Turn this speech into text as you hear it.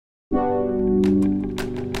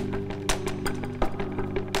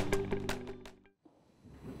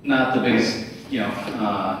not the biggest,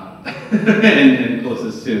 and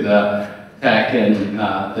closest to the tech and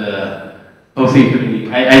the hosting committee.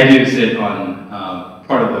 I do sit on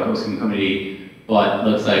part of the hosting committee, but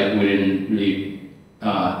looks like we didn't really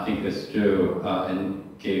think this through and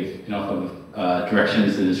gave enough of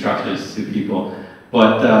directions and instructions to people.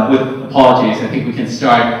 But with apologies, I think we can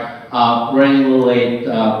start. Running a little late,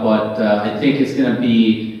 but I think it's going to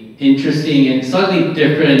be interesting and slightly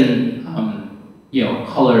different,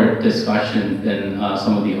 color discussion than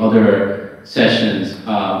some of the other sessions.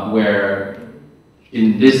 Where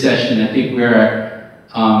in this session, I think we're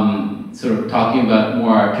sort of talking about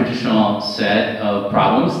more traditional set of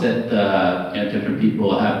problems that different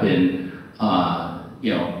people have been,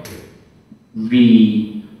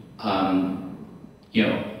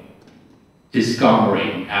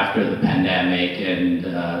 discovering after the pandemic and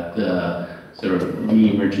the sort of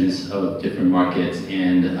re-emergence of different markets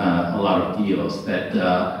and a lot of deals that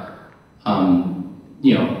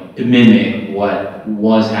mimic what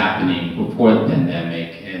was happening before the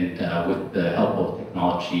pandemic, and with the help of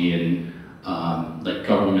technology and like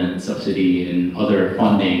government subsidy and other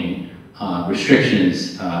funding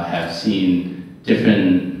restrictions have seen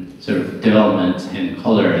different sort of developments and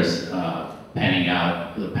colors panning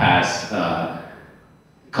out for the past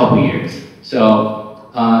couple years.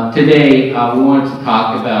 So today we wanted to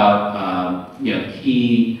talk about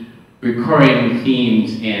key recurring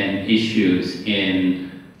themes and issues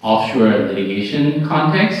in offshore litigation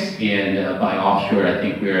context. And by offshore, I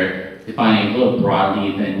think we're defining a little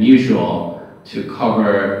broadly than usual to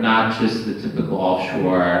cover not just the typical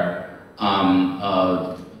offshore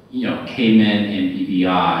of Cayman and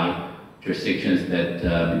BVI jurisdictions that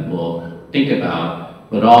people think about,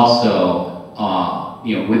 but also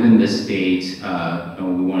within the states,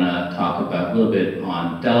 we want to talk about a little bit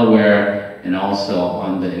on Delaware, and also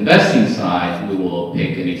on the investing side, we will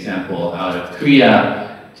pick an example out of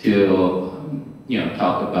Korea to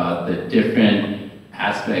talk about the different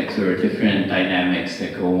aspects or different dynamics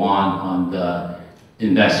that go on the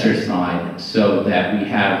investor side, so that we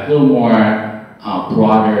have a little more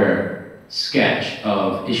broader sketch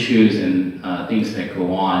of issues and things that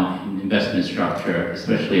go on in investment structure,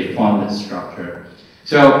 especially fund structure.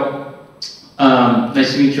 So,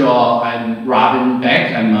 nice to meet you all. I'm Robin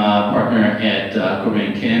Beck. I'm a partner at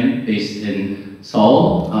Gourmet & Kim, based in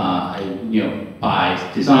Seoul.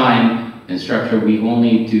 By design and structure, we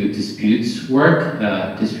only do disputes work,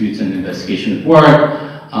 disputes and investigation work,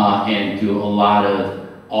 and do a lot of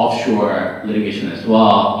offshore litigation as well.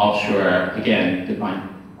 Offshore, again, defined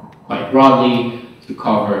quite broadly to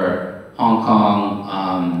cover Hong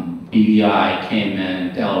Kong, BVI,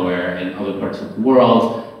 Cayman, Delaware, and other parts of the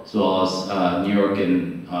world, as well as New York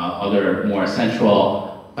and other more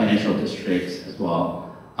central financial districts as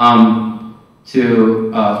well.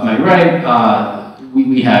 To my right,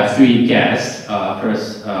 we have three guests.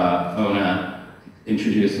 First, I want to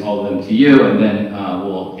introduce all of them to you, and then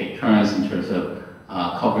we'll take turns in terms of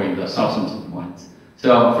covering the substantive points.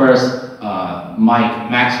 So first, Mike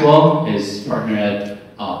Maxwell is partner at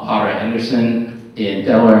Potter Anderson in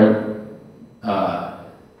Delaware,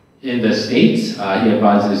 in the States. He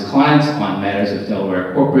advises clients on matters of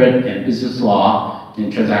Delaware corporate and business law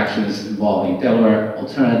in transactions involving Delaware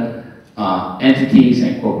alternate entities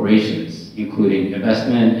and corporations, including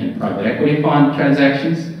investment and private equity fund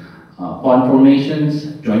transactions, fund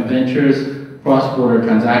formations, joint ventures, cross-border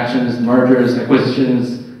transactions, mergers,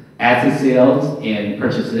 acquisitions, asset sales and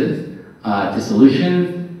purchases,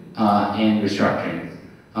 dissolution, and restructuring.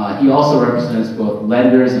 He also represents both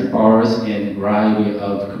lenders and borrowers in a variety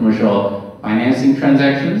of commercial financing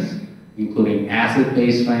transactions, including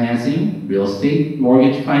asset-based financing, real estate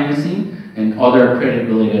mortgage financing, and other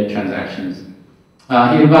credit-related transactions. He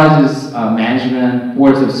advises management,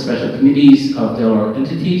 boards of special committees of Delaware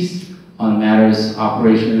entities on matters of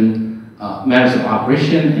operation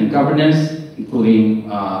and governance, including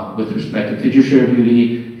with respect to fiduciary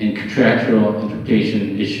duty and contractual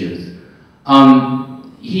interpretation issues.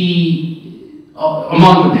 Among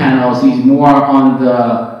the panels, he's more on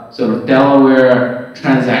the sort of Delaware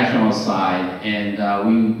transactional side, and I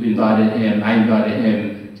invited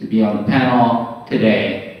him to be on the panel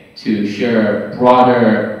today to share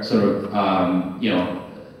broader sort of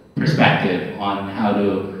perspective on how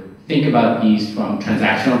to think about these from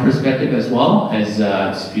transactional perspective as well as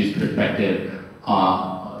dispute perspective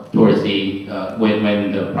towards the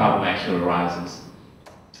when the problem actually arises.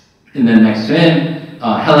 And then next to him,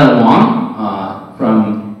 Helen Wong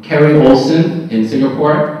from Kerry Olson in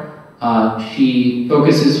Singapore. She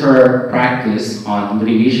focuses her practice on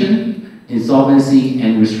litigation, insolvency,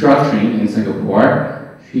 and restructuring in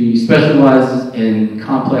Singapore. She specializes in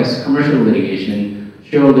complex commercial litigation,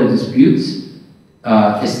 shareholder disputes,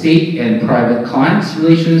 estate and private clients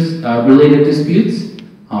relations, related disputes,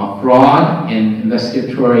 fraud and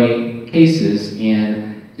investigatory cases,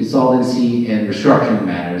 and insolvency and restructuring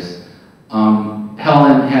matters.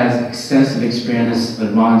 Helen has extensive experience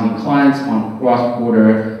advising clients on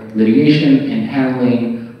cross-border litigation and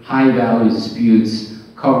handling high-value disputes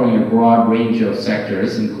covering a broad range of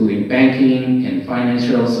sectors, including banking and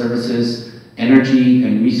financial services, energy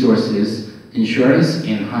and resources, insurance,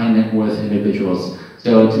 and high net worth individuals.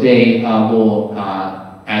 So today we'll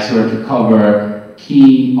ask her to cover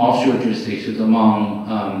key offshore jurisdictions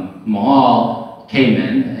among all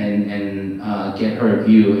Cayman and get her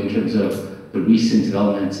view in terms of the recent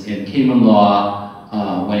developments in Cayman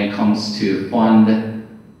law when it comes to fund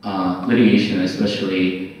litigation,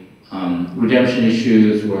 especially redemption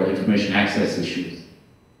issues or information access issues.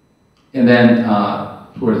 And then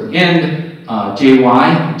towards the end,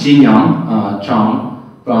 JY, Jin Young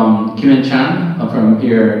Chung from Kim and Chan from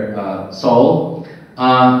here, Seoul.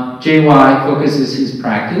 JY focuses his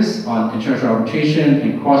practice on international arbitration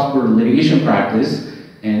and cross-border litigation practice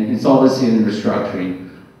and insolvency and restructuring.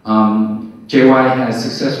 JY has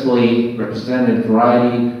successfully represented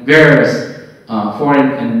various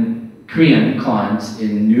foreign and Korean clients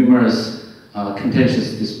in numerous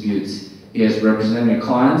contentious disputes. He has represented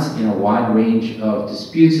clients in a wide range of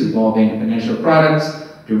disputes involving financial products,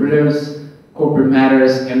 derivatives, corporate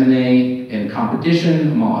matters, M&A, and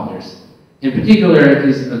competition, among others. In particular,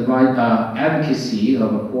 his advocacy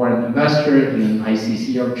of a foreign investor in an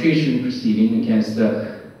ICC arbitration proceeding against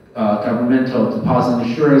the Governmental Deposit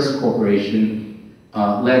Insurance Corporation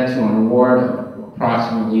led to an award of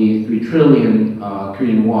approximately 3 trillion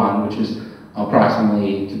Korean won, which is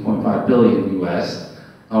approximately 2.5 billion US,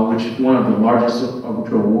 which is one of the largest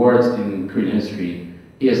arbitral awards in Korean history.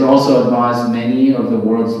 He has also advised many of the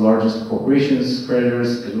world's largest corporations,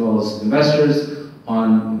 creditors, as well as investors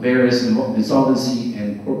on various insolvency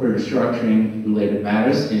and corporate restructuring related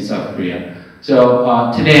matters in South Korea.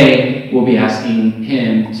 So today we'll be asking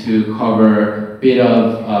him to cover a bit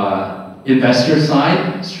of investor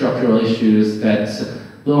side, structural issues that's a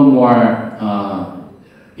little more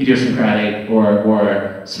idiosyncratic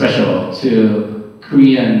or special to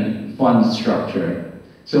Korean fund structure.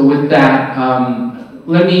 So with that,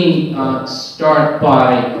 let me start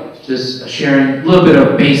by just sharing a little bit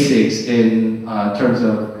of basics in terms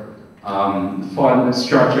of fund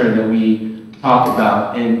structure that we talk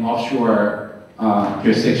about in offshore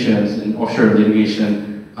jurisdictions and offshore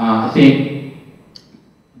litigation. I think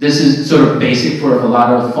this is sort of basic for a lot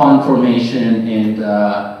of fund formation and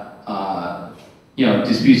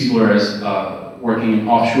dispute lawyers working in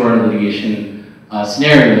offshore litigation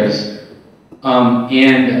scenarios.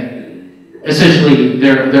 And essentially,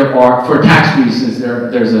 there are, for tax reasons,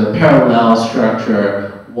 there's a parallel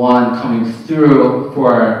structure, one coming through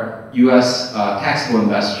for U.S. taxable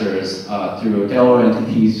investors through Delaware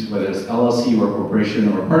entities, whether it's LLC or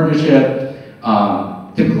corporation or partnership,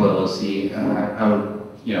 typical LLC,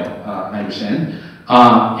 I understand.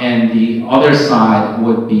 And the other side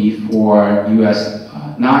would be for U.S.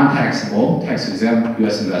 non-taxable, tax-exempt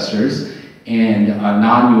U.S. investors and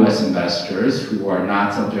non-U.S. investors who are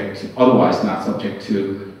not subject to, otherwise not subject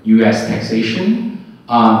to U.S. taxation,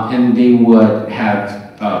 and they would have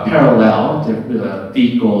parallel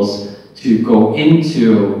vehicles to go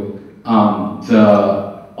into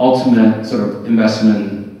the ultimate sort of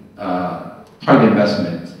investment, target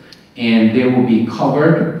investment. And they will be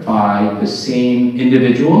covered by the same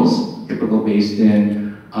individuals, typically based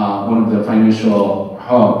in one of the financial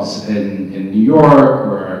hubs in New York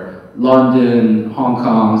or London, Hong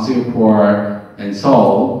Kong, Singapore, and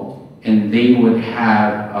Seoul. And they would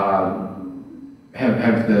have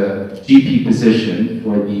the GP position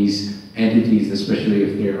for these entities, especially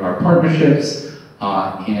if there are partnerships,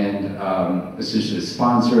 and essentially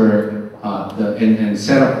sponsor and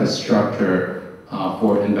set up the structure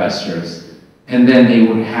for investors. And then they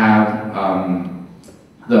would have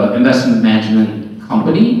the investment management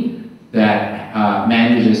company that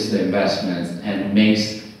manages the investments and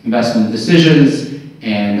makes investment decisions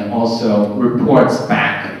and also reports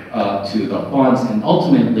back to the funds and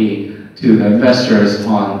ultimately to the investors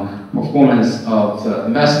on performance of the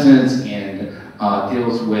investments and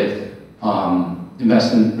deals with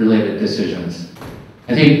investment-related decisions.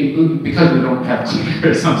 I think because we don't have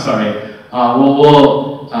computers, I'm sorry. I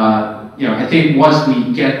think once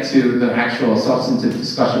we get to the actual substantive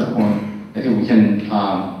discussion point, I think we can.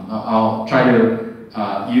 I'll try to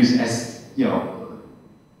use as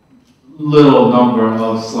little number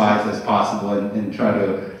of slides as possible and try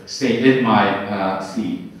to stay in my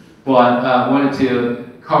seat. But wanted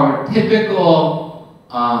to cover typical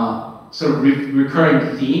sort of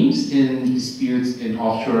recurring themes in disputes in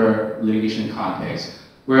offshore litigation context,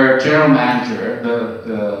 where general manager,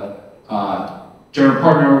 the general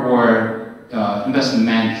partner or investment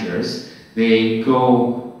managers, they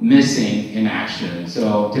go missing in action.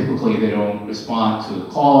 So typically they don't respond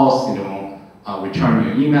to calls, they don't return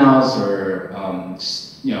your emails, or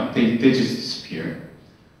they just disappear.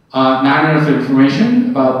 Not enough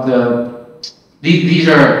information about these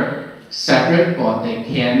are separate, but they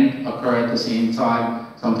can occur at the same time.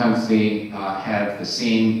 Sometimes they have the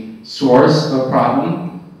same source of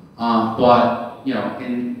problem, but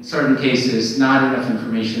in certain cases, not enough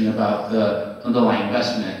information about the underlying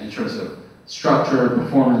investment in terms of structure,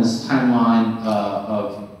 performance, timeline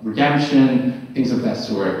of redemption, things of that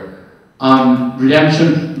sort.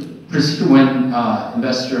 Redemption procedure when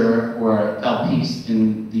investor or LPs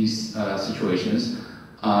in these situations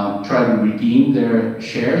try to redeem their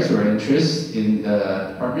shares or interests in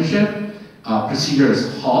the partnership. Procedure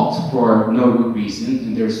is halt for no good reason,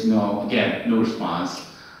 and there's no response.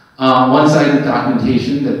 One-sided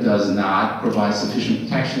documentation that does not provide sufficient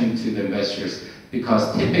protection to the investors,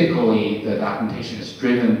 because typically the documentation is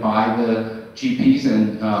driven by the GPs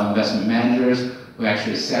and investment managers who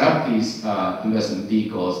actually set up these investment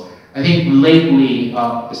vehicles. I think lately,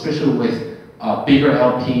 especially with bigger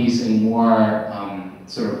LPs and more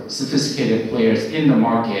sort of sophisticated players in the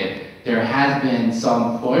market, there has been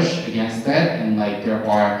some push against that, and there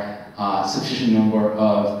are sufficient number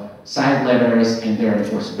of side letters and their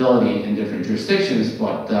enforceability in different jurisdictions,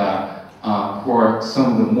 but for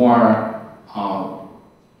some of the more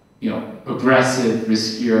aggressive,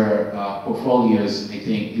 riskier portfolios, I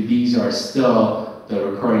think these are still the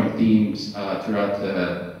recurring themes throughout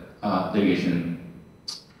the litigation.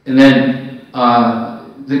 And then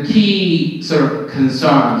the key sort of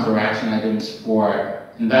concerns or action items for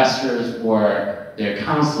investors or their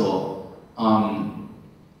counsel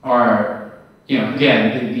are,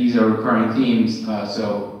 again, these are recurring themes.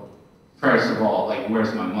 So first of all,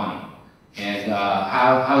 where's my money? And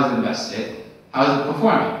how is it invested? How is it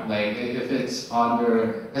performing? If it's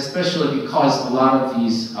under, especially because a lot of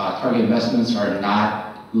these target investments are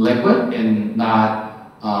not liquid and not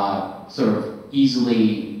sort of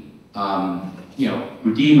easily,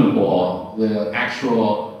 redeemable. The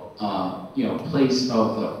actual, place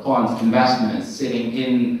of the fund's investments sitting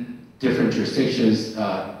in different jurisdictions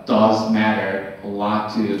does matter a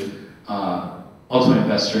lot to ultimate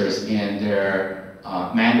investors and their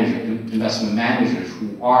investment managers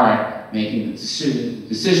who are making the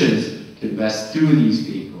decisions to invest through these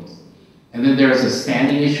vehicles. And then there's a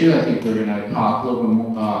standing issue. I think we're going to talk a little bit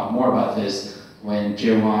more about this when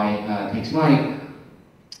JY takes mic,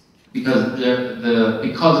 because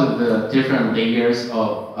because of the different layers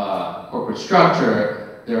of corporate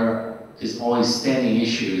structure, there is always standing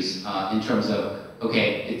issues in terms of,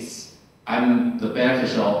 okay, I'm the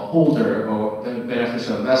beneficial holder or the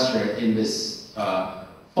beneficial investor in this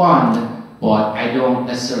fund, but I don't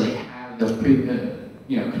necessarily have the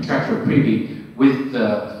contractual privy with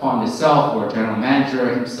the fund itself or general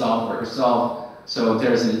manager himself or herself. So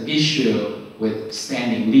there's an issue with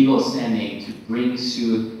legal standing to bring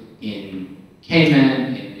suit in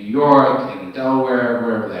Cayman, in New York, in Delaware,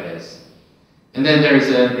 wherever that is. And then there's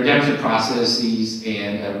a redemption processes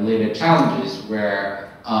and related challenges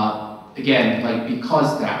where, again,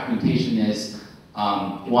 because documentation is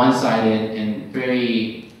one-sided and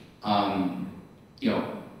very,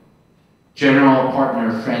 general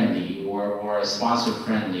partner friendly or sponsor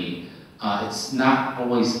friendly, it's not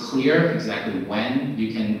always clear exactly when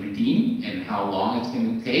you can redeem and how long it's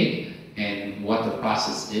going to take and what the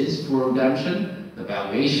process is for redemption, the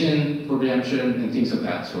valuation for redemption, and things of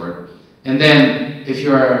that sort. And then if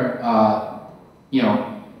you're,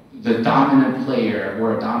 the dominant player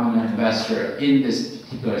or a dominant investor in this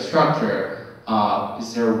particular structure,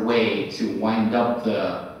 is there a way to wind up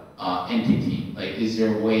the entity? Is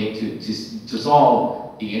there a way to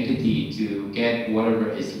dissolve the entity to get whatever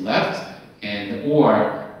is left,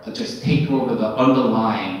 or just take over the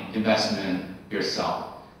underlying investment yourself?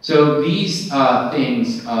 So these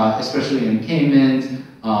things, especially in Cayman,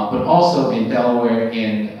 but also in Delaware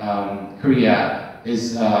and Korea,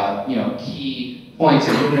 is key points,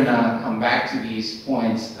 and we're gonna come back to these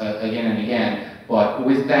points again and again. But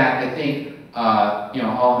with that, I think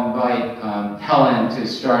I'll invite Helen to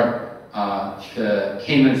start the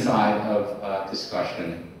Cayman side of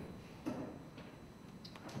discussion.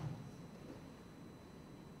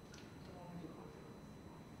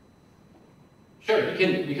 Sure, you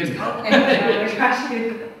can. Okay, I will try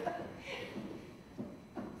to.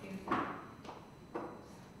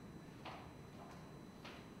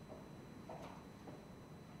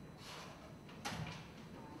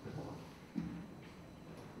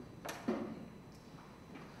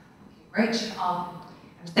 Great. I'm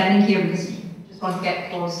standing here because I just want to get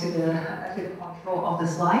close to the control of the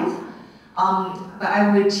slides. But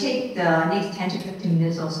I will take the next 10 to 15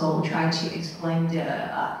 minutes or so, try to explain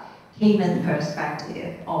the Cayman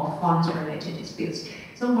perspective of funds-related disputes.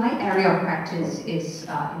 So my area of practice is in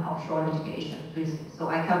offshore litigation. So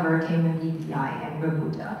I cover Cayman, EDI, and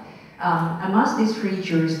Bermuda. Amongst these three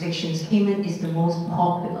jurisdictions, Cayman is the most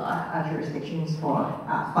popular jurisdictions for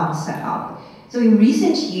funds setup. So in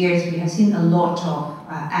recent years, we have seen a lot of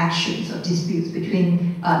actions or disputes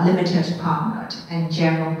between limited partners and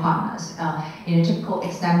general partners in a typical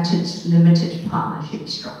exempted limited partnership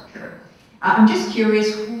structure. I'm just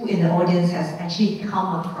curious who in the audience has actually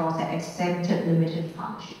come across an exempted limited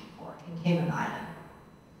partnership before in Cayman Island.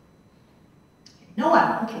 No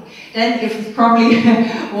one? Okay. Then it's probably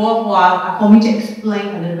worthwhile for me to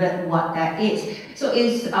explain a little bit what that is. So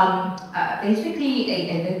it's basically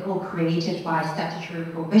a vehicle created by statutory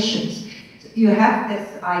provisions. So you have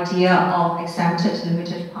this idea of exempted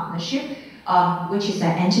limited partnership, which is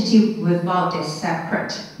an entity without a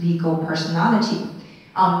separate legal personality.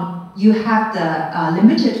 You have the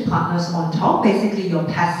limited partners on top, basically your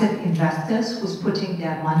passive investors who's putting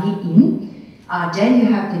their money in. Then you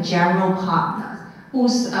have the general partners,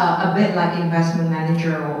 who's a bit like investment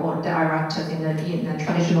manager or directors in a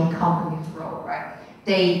traditional company role, right?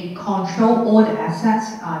 They control all the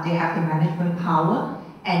assets, they have the management power,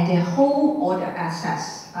 and they hold all the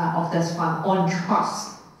assets of this fund on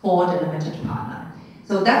trust for the limited partner.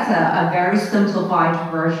 So that's a very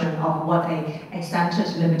simplified version of what a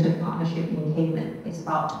exempted limited partnership in Cayman is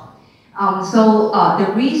about.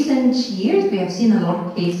 The recent years, we have seen a lot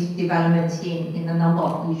of case developments in a number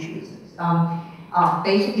of issues.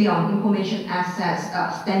 Basically on information access,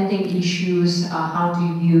 standing issues, how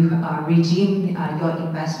do you redeem your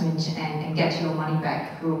investment and get your money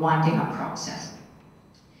back through winding up process.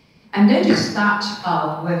 I'm going to start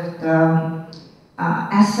with the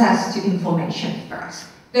access to information first.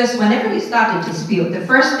 Because whenever you start a dispute, the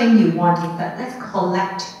first thing you want is that let's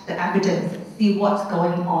collect the evidence, see what's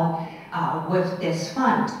going on with this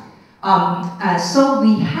fund. So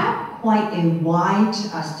we have quite a wide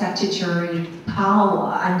statutory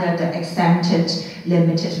power under the Exempted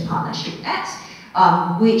Limited Partnership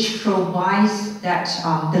Act, which provides that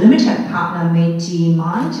the limited partner may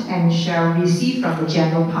demand and shall receive from the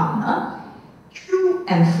general partner true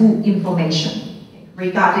and full information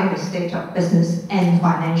regarding the state of business and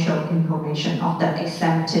financial information of the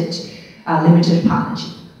exempted limited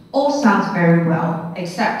partnership. All sounds very well,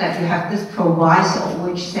 except that you have this proviso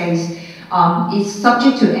which says it's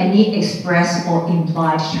subject to any express or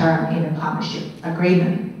implied term in the partnership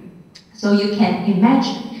agreement. So you can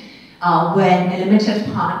imagine when a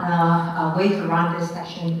limited partner waves around this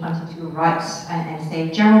section 22 rights and say,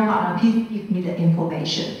 general partner, please give me the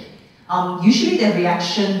information. Usually the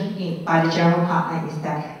reaction by the general partner is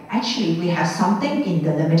that actually we have something in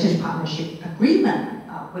the limited partnership agreement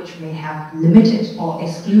which may have limited or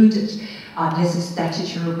excluded this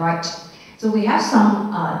statutory right. So we have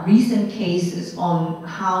some recent cases on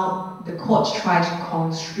how the courts try to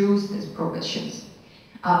construe these provisions.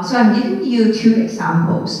 So I'm giving you two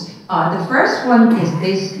examples. The first one is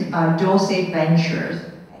this Dorsey Ventures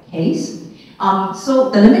case. So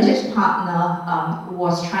the limited partner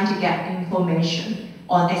was trying to get information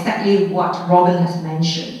on exactly what Robin has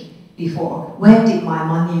mentioned before. Where did my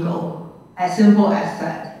money go? As simple as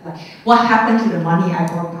that. Like, what happened to the money I've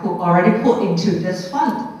already put into this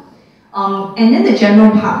fund? And then the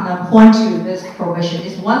general partner points to this provision.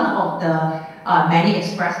 It's one of the many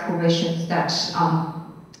express provisions that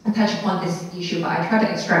touch upon this issue, but I try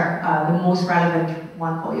to extract the most relevant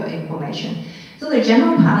one for your information. So the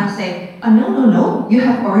general partner say, no, you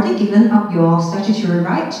have already given up your statutory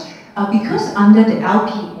right because under the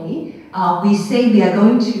LPA, we say we are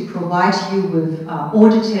going to provide you with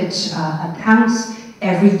audited accounts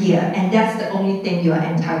every year, and that's the only thing you are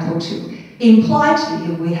entitled to.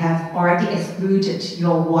 Impliedly, we have already excluded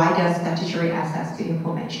your wider statutory access to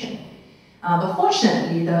information. But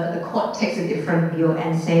fortunately, the court takes a different view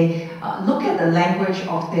and say, look at the language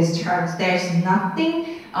of these terms. There's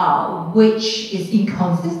nothing which is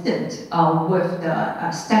inconsistent with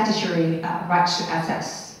the statutory right to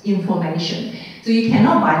access information. So you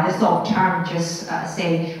cannot, by this sort of term, just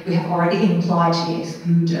say we have already impliedly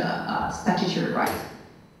excluded statutory rights.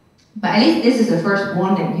 But at least this is the first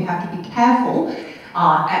warning. You have to be careful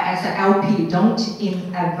as an LP, don't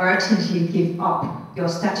inadvertently give up your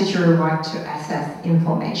statutory right to access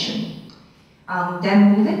information.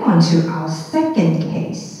 Then moving on to our second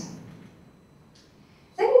case.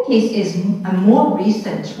 Second case is a more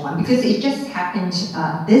recent one because it just happened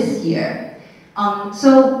this year.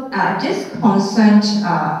 This concerned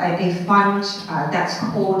a fund that's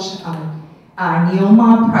called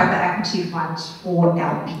Neoma Private Equity Fund for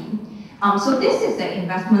LP. So this is an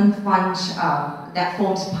investment fund that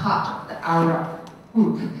forms part of the Arab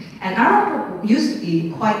Group. And Arab Group used to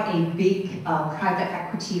be quite a big private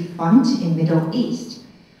equity fund in Middle East.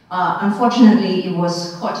 Unfortunately, it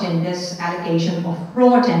was caught in this allegation of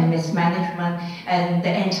fraud and mismanagement, and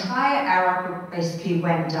the entire Arab Group basically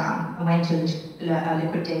went down and went to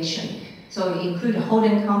liquidation. So it includes a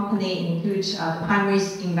holding company, it includes the primary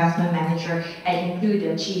investment manager, and include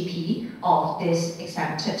the GP of this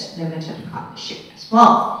exempted limited partnership as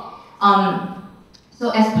well. So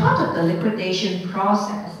as part of the liquidation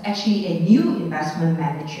process, actually a new investment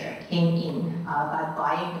manager came in by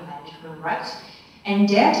buying the management rights. And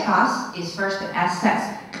their task is first to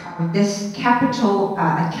assess this capital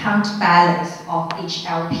account balance of each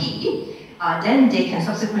LP. Then they can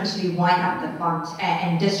subsequently wind up the fund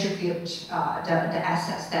and distribute the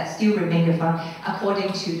assets that still remain in the fund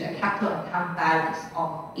according to the capital account balance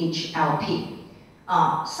of each LP.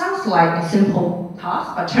 Sounds like a simple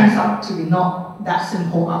task, but turns out to be not that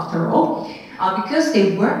simple after all. Because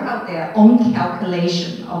they work out their own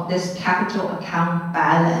calculation of this capital account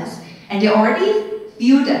balance, and they already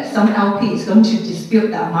feel that some LP is going to dispute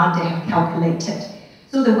the amount they have calculated.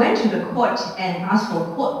 So they went to the court and asked for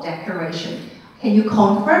a court declaration. Can you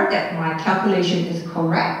confirm that my calculation is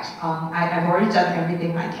correct? I've already done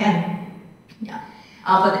everything I can. Yeah.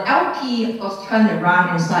 But the LP, of course, turned around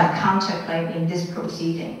and started counterclaiming this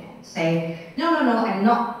proceeding and say, no, I'm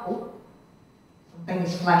not. Oh, something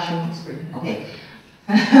is flashing on the screen. Okay.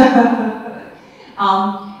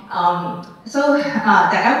 So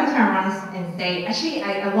the LP turn around and say, actually,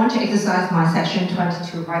 I want to exercise my Section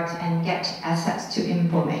 22 right and get access to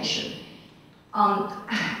information.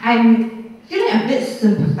 I'm feeling a bit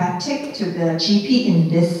sympathetic to the GP in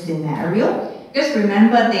this scenario, because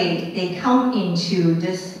remember, they come into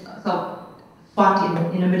this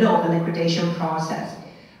fund in the middle of the liquidation process.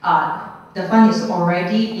 The fund is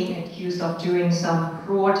already being accused of doing some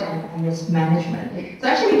fraud and mismanagement. So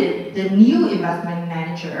actually the new investment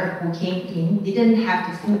manager who came in didn't have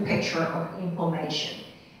the full picture of information.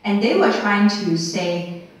 And they were trying to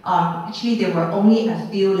say, actually there were only a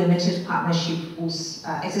few limited partnerships who's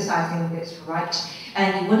exercising this right.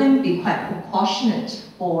 And it wouldn't be quite proportionate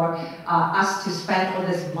for us to spend all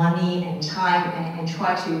this money and time and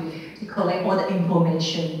try to collect all the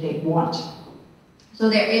information they want. So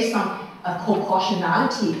there is some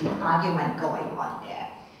proportionality argument going on there.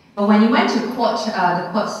 But when you went to court, the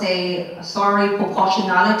court say, sorry,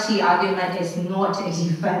 proportionality argument is not a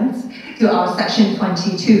defense to our Section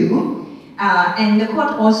 22. And the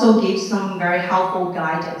court also gave some very helpful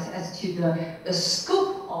guidance as to the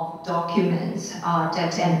scope of documents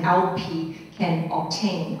that an LP can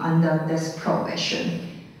obtain under this provision.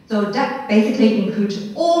 So that basically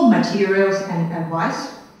includes all materials and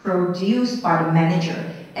advice produced by the manager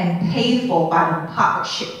and paid for by the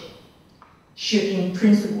partnership should in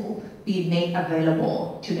principle be made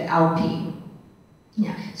available to the LP.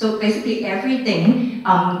 Yeah. So basically everything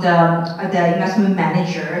the investment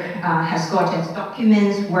manager has got as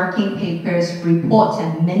documents, working papers, reports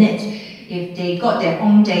and minutes. If they got their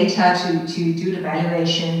own data to do the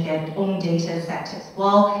valuation, their own data set as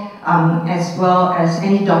well as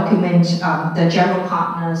any document the general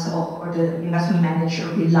partners or the investment manager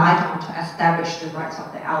relied on to establish the rights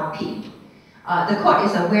of the LP. The court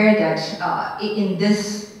is aware that in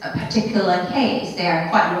this particular case, there are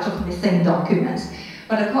quite a lot of missing documents.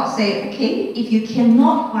 But the court say, okay, if you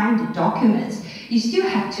cannot find the documents, you still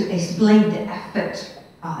have to explain the effort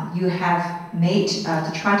you have made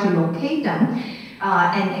to try to locate them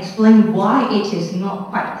and explain why it is not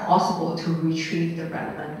quite possible to retrieve the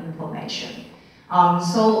relevant information.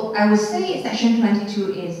 So I would say Section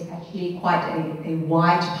 22 is actually quite a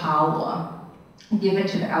wide power given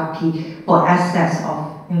to the LP for access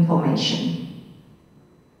of information.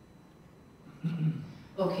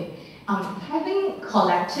 Okay, having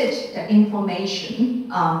collected the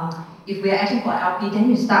information, if we are acting for LP, then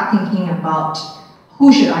you start thinking about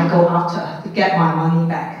who should I go after to get my money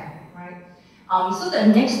back, right? So the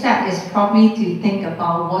next step is probably to think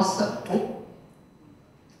about what's the, I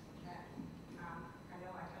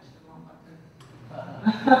know I touched the wrong button.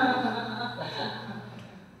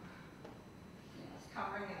 It's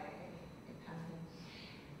covering a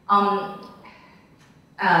panel.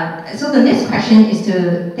 So the next question is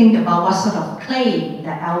to think about what sort of claim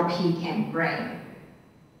the LP can bring.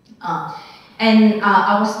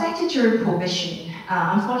 Our statutory provision,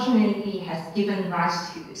 unfortunately, has given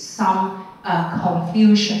rise to some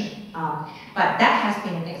confusion, but that has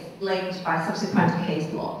been explained by subsequent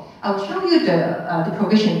case law. I will show you the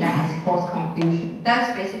provision that has caused confusion.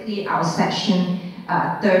 That's basically our section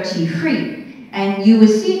 33. And you will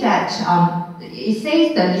see that it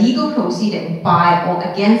says the legal proceeding by or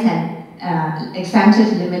against an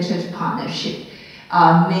exempted limited partnership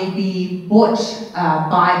may be brought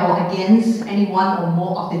by or against any one or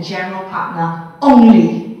more of the general partner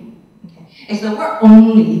only. Okay. It's the word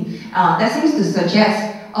only that seems to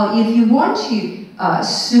suggest if you want to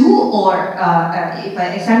sue or if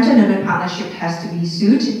an exempted limited partnership has to be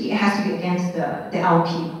sued, it has to be against the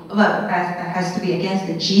LP, well, it has to be against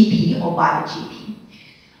the GP or by the GP.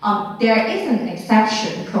 There is an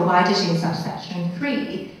exception provided in subsection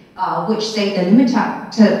 3 which say the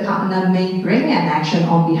limited partner may bring an action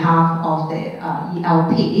on behalf of the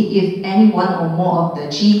ELP if any one or more of the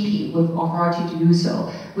GP with authority to do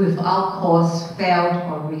so without cause failed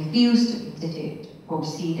or refused to institute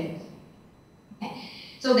proceedings. Okay.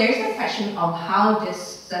 So there is a question of how this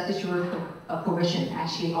statutory provision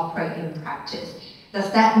actually operates in practice.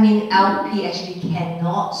 Does that mean LP actually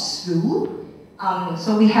cannot sue?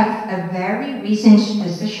 So we have a very recent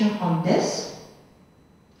decision on this.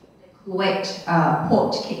 Kuwait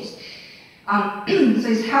port case. So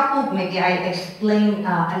it's helpful, maybe I explain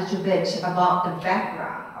a little bit about the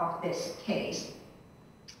background of this case.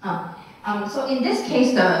 So in this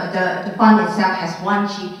case, the fund itself has 1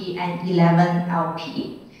 GP and 11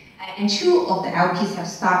 LP. And 2 of the LPs have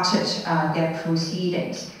started their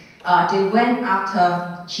proceedings. They went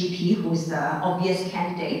after GP, who's the obvious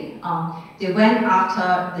candidate. They went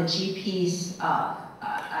after the GP's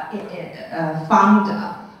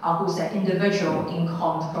founder, who's an individual in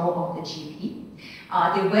control of the GP.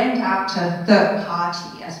 They went after third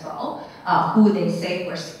party as well, who they say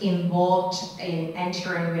was involved in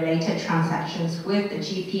entering related transactions with the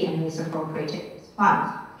GP and misappropriated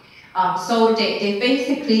funds. So they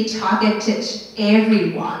basically targeted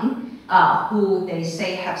everyone who they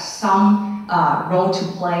say have some role to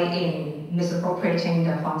play in misappropriating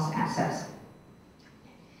the fund's assets.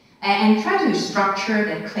 And try to structure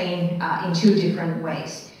the claim in 2 different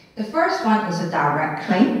ways. The first one is a direct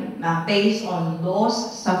claim based on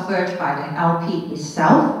loss suffered by the LP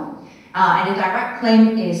itself. And the direct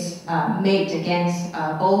claim is made against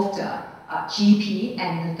both the GP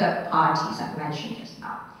and the third parties I mentioned just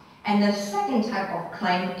now. And the second type of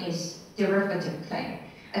claim is derivative claim.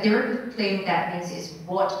 A derivative claim, that means is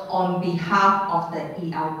brought on behalf of the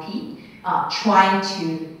ELP, trying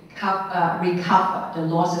to recover the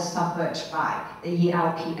losses suffered by the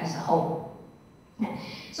ELP as a whole.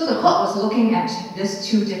 So the court was looking at these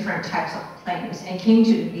 2 different types of claims and came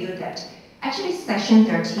to the view that actually section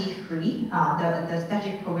 33, the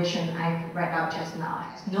statute provision I read out just now,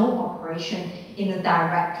 has no operation in the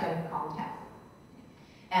direct claim context.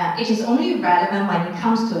 It is only relevant when it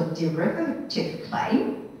comes to a derivative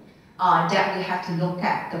claim that we have to look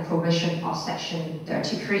at the provision of section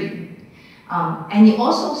 33. And it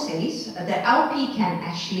also says that LP can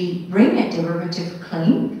actually bring a derivative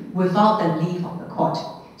claim without the leave of the court.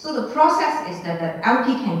 So the process is that the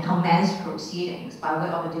LP can commence proceedings by way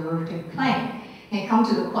of a derivative claim, can come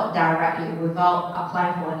to the court directly without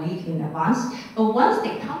applying for a leave in advance. But once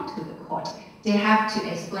they come to the court, they have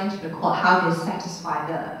to explain to the court how they satisfy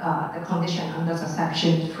the condition under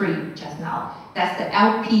section 3 just now. That's the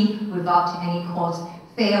LP without any cause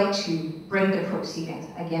failed to bring the proceedings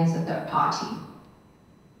against the third party.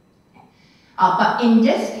 But in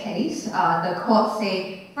this case, the court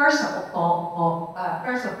say, first of all,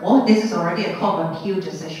 this is already a court of appeal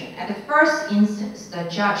decision. At the first instance, the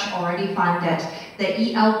judge already found that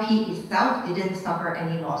the ELP itself didn't suffer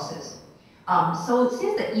any losses. So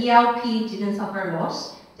since the ELP didn't suffer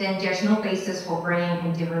loss, then there's no basis for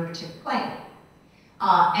bringing a derivative claim.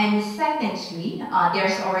 And secondly,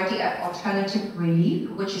 there's already an alternative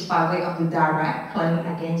relief, which is by way of the direct claim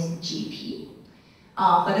against the GP.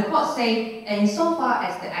 But the court say, insofar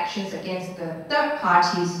as the actions against the third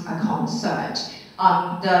parties are concerned,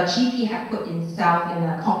 the GP have put itself in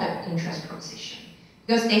a conflict of interest position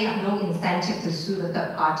because they have no incentive to sue the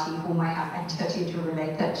third party who might have entered into a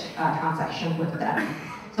related transaction with them.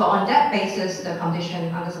 So on that basis, the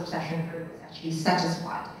condition under subsection 3 was actually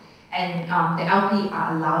satisfied. And the LP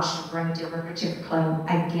are allowed to bring derivative claim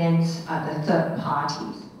against the third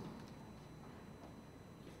parties.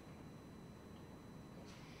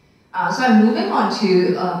 So I'm moving on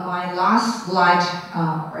to my last slide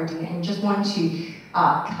already, and just want to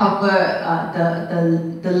cover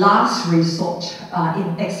the last resort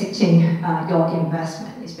in exiting your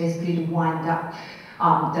investment. It's basically to wind up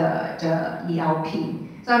the ELP.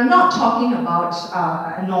 So I'm not talking about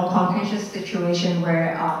a non-contentious situation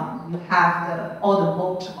where you have all the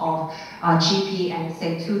vote of GP and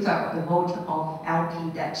say 2/3 of the vote of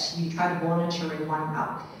LP that you try to voluntarily wind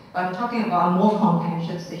up. But I'm talking about a more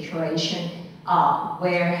contentious situation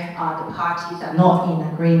where the parties are not in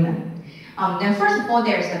agreement. Then first of all,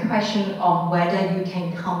 there's the question of whether you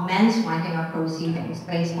can commence winding up proceedings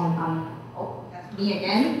based on, oh, that's me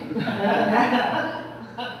again.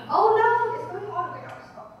 Oh no, it's going all the way up.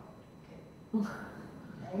 Stop.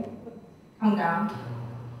 Okay. Come down.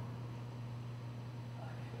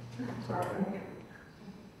 Sorry.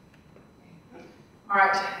 All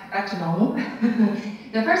right, back to normal.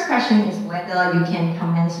 The first question is whether you can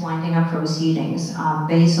commence winding up proceedings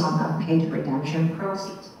based on unpaid redemption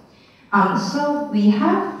proceeds. So we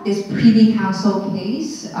have this Privy Council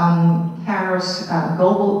case, Carol's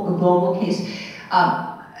global case.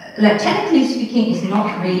 Like technically speaking, it's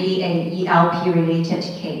not really an ELP-related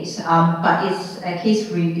case, but it's a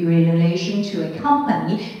case in relation to a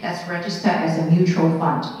company that's registered as a mutual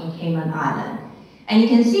fund in Cayman Islands. And you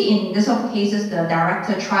can see in this sort of cases, the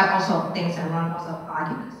director tried all sorts of things and run all sorts of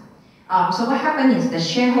arguments. So what happened is the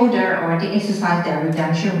shareholder already exercised their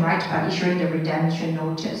redemption right by issuing the redemption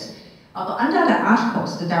notice. But under the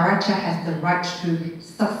articles, the director has the right to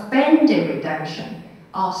suspend the redemption.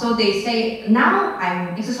 So they say, now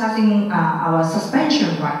I'm exercising our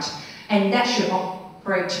suspension right, and that should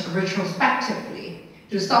operate retrospectively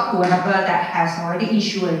to stop whoever that has already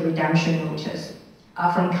issued a redemption notice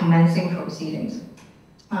from commencing proceedings.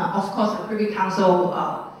 Of course, the Privy Council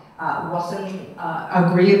wasn't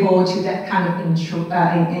agreeable to that kind of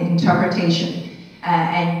interpretation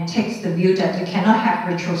and takes the view that you cannot have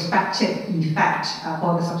retrospective effect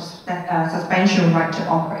for the suspension right to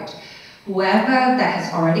operate. Whoever that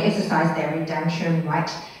has already exercised their redemption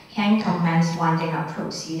right can commence winding up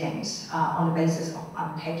proceedings on the basis of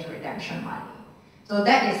unpaid redemption money. So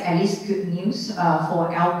that is at least good news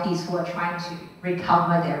for LPs who are trying to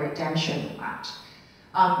recover their redemption right.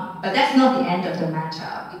 But that's not the end of the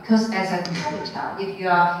matter, because as a creditor, if you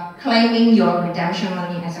are claiming your redemption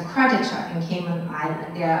money as a creditor in Cayman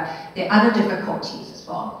Islands, there are other difficulties as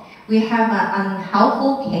well. We have an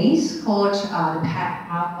unhelpful case called the PAC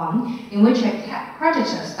Fund, in which a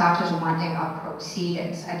creditor started winding up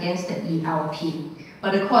proceedings against the ELP.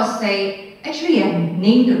 But the court say, actually you have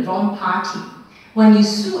named the wrong party. When you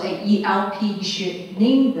sue a ELP, you should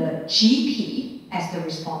name the GP as the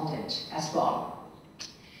respondent as well.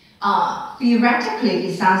 Theoretically,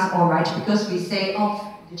 it sounds all right because we say, oh,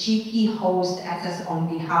 the GP holds the assets on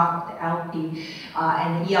behalf of the LP,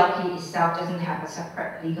 and the ELP itself doesn't have a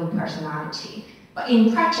separate legal personality. But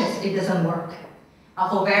in practice, it doesn't work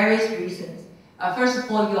for various reasons. First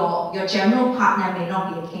of all, your general partner may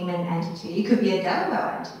not be a Cayman entity. It could be a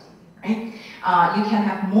Delaware entity, right? You can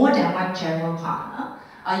have more than one general partner.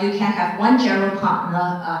 You can have one general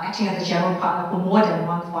partner acting as a general partner for more than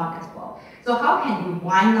one fund as well. So how can you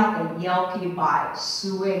wind up an ELP by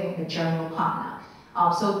suing the general partner?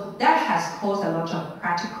 So that has caused a lot of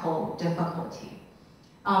practical difficulty.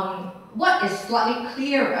 What is slightly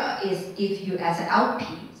clearer is if you as an LP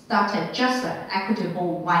started just an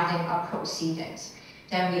equitable winding up proceedings,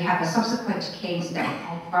 then we have a subsequent case that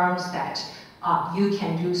confirms that you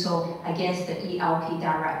can do so against the ELP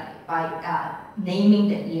directly by naming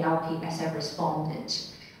the ELP as a respondent.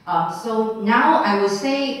 So now I would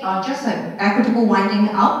say just an equitable winding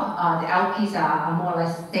up, the LPs are more or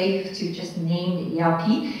less safe to just name the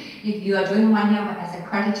ELP. If you are doing winding up as a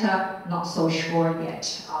creditor, not so sure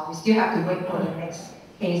yet. We still have to wait for the next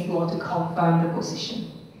case law to confirm the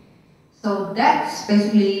position. So that's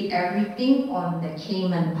basically everything on the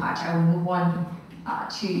Cayman part. I will move on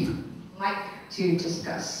to Mike to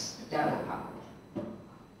discuss the Delaware part.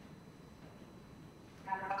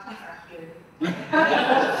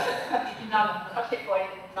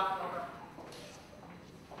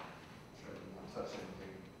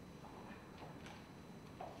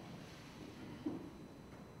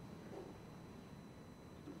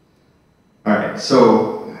 All right,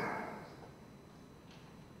 so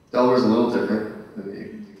Delaware's a little different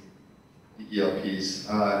than the ELPs.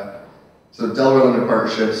 So Delaware limited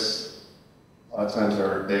partnerships, a lot of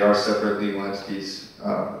times they are separate legal entities,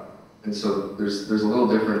 and so there's a little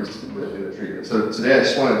difference in the treatment. So today I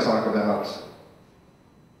just want to talk about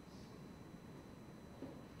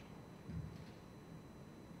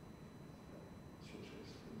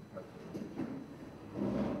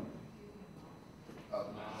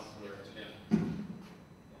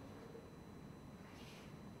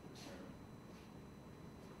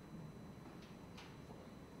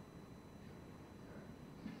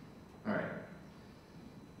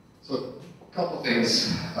So a couple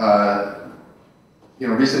things.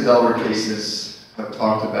 Recent Delaware cases have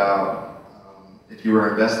talked about if you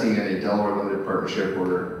were investing in a Delaware limited partnership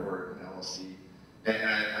or an LLC,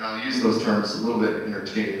 and I'll use those terms a little bit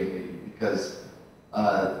interchangeably because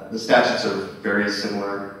the statutes are very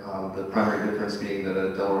similar. The primary difference being that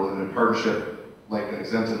a Delaware limited partnership, like an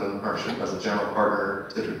exempted limited partnership, has a general partner,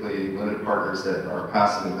 typically limited partners that are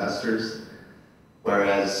passive investors,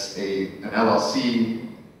 whereas an LLC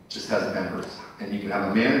just has members. And you can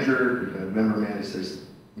have a manager, you can have member managers,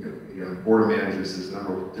 you have board of managers, there's a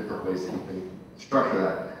number of different ways that you can structure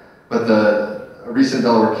that. But a recent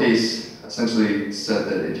Delaware case essentially said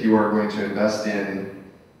that if you are going to invest in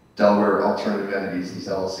Delaware alternative entities, these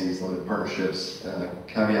LLCs, limited partnerships,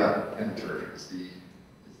 caveat emptor is the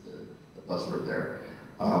buzzword there.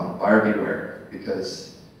 Buyer beware,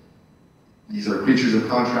 because these are creatures of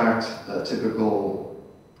contract, the typical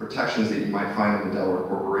protections that you might find in the Delaware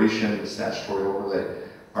corporation, the statutory overlay,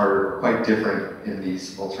 are quite different in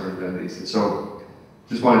these alternative entities. And so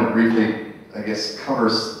just wanted to briefly, I guess, cover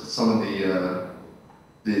some of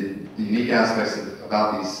the unique aspects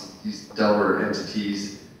about these Delaware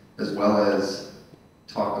entities, as well as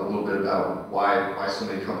talk a little bit about why so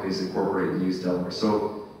many companies incorporate and use Delaware.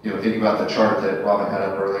 So, think about the chart that Robin had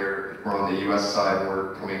up earlier. If we're on the US side and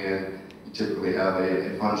we're coming in, you typically have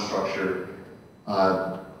a fund structure.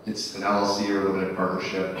 It's an LLC or a limited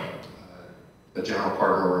partnership, a general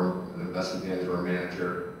partner or an investment manager or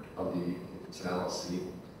manager of it's an LLC.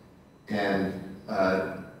 And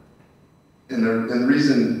the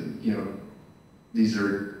reason, these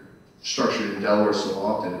are structured in Delaware so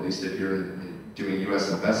often, at least if you're doing US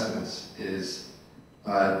investments, is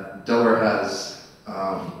Delaware has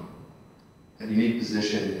a unique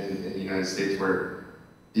position in the United States where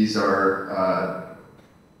these are,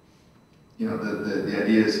 the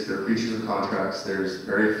idea is they're creatures of contracts. There's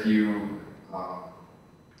very few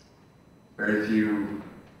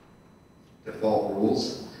default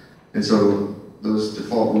rules, and so those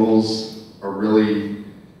default rules are really,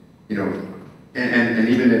 and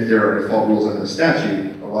even if there are default rules under the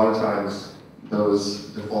statute, a lot of times those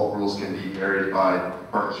default rules can be varied by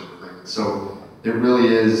partnership agreements. So it really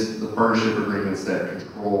is the partnership agreements that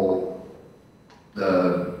control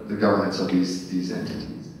the governance of these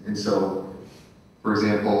entities. And so, for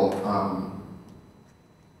example,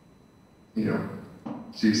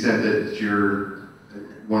 to the extent that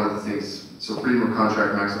one of the things, so freedom of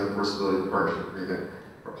contract, maximum enforceability of the partnership agreement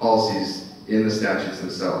are policies in the statutes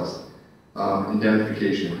themselves.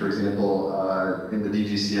 Indemnification, for example, in the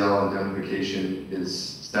DGCL, indemnification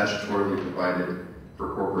is statutorily provided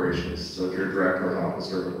for corporations. So if you're a director or an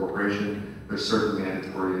officer of a corporation, there's certain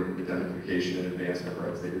mandatory indemnification and advancement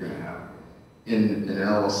rights that you're going to have. In an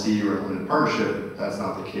LLC or a limited partnership, that's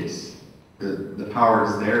not the case. The power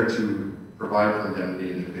is there to provide for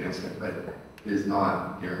indemnity and advancement, but it is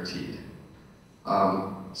not guaranteed.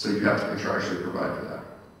 So you have to contractually provide for that.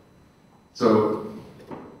 So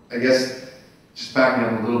I guess just backing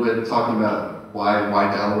up a little bit, talking about why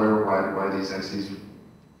Delaware, why these entities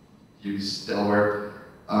use Delaware.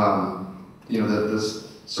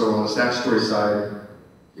 So on the statutory side,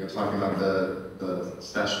 talking about the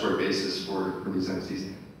statutory basis for these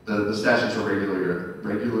entities, the statutes are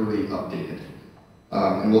regularly updated.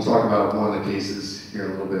 And we'll talk about one of the cases here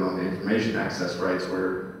a little bit on the information access rights,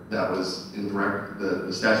 where that was in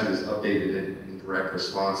the statute was updated in direct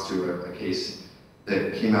response to a case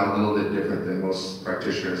that came out a little bit different than most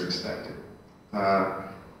practitioners expected.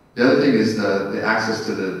 The other thing is the access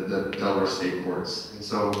to the Delaware state courts. And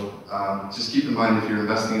so just keep in mind, if you're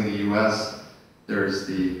investing in the US, there's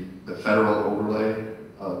the federal overlay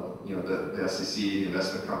of the SEC, the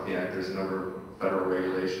Investment Company Act. There's a number of federal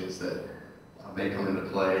regulations that may come into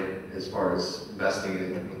play as far as investing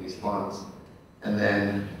in these funds. And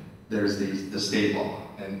then there's the state law.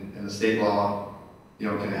 And the state law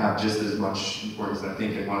can have just as much importance. And I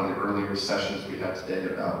think in one of the earlier sessions we had today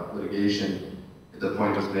about litigation, the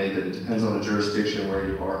point was made that it depends on the jurisdiction where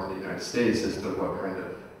you are in the United States as to what kind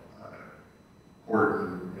of court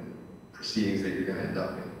and proceedings that you're going to end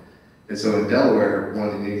up in. And so in Delaware, one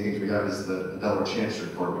of the unique things we have is the Delaware Chancery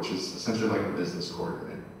Court, which is essentially like a business court.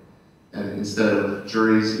 And instead of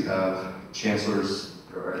juries, you have chancellors,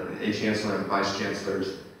 or a chancellor and vice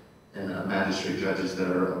chancellors, and magistrate judges that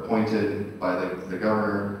are appointed by the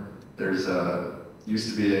governor. There's used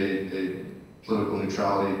to be a political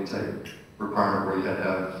neutrality type requirement where you had to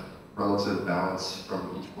have relative balance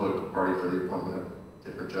from each political party for the appointment of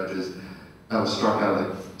different judges. That was struck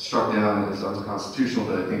down as unconstitutional,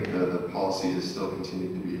 but I think the policy is still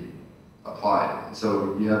continuing to be applied. And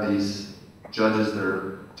so you have these judges that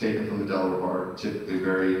are taken from the Delaware bar are typically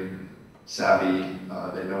very savvy.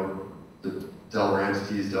 They know the Delaware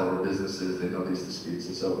entities, Delaware businesses, they know these disputes,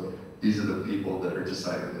 and so these are the people that are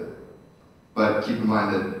deciding it. But keep in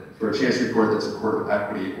mind that for a chancery court, that's a court of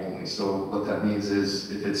equity only. So what that means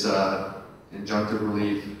is if it's injunctive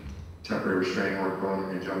relief, temporary restraining order, going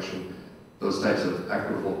injunction, those types of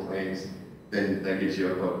equitable claims, then that gives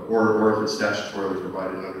you or if it's statutorily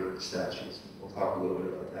provided under the statutes. We'll talk a little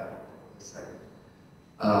bit about that in a second.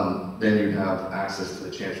 Then you have access to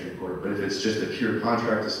the chancery court. But if it's just a pure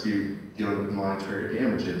contract dispute dealing with monetary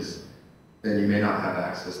damages, then you may not have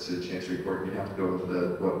access to the chancery court. You have to go into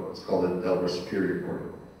what's called the Delaware Superior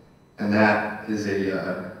Court. And that is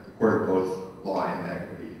a court of both law and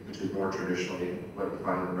equity, which is more traditionally what you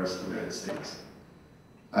find in the rest of the United States.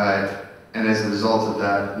 And as a result of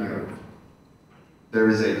that, there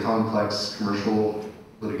is a complex commercial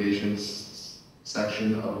litigation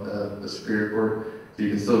section of the Superior Court. So you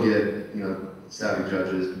can still get, savvy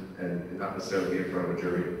judges and not necessarily be in front of a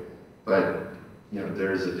jury. But,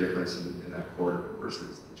 there is a difference in that court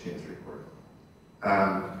versus the chancery court.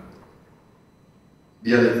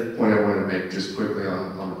 The other point I wanted to make just quickly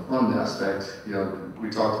on the fund aspect, we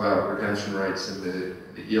talked about redemption rights in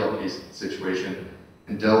the ELP situation.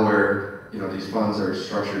 In Delaware, these funds are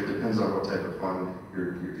structured, depends on what type of fund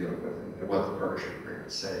you're dealing with and what the partnership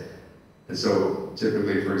agreements say. And so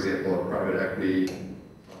typically, for example, a private equity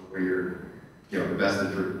where you're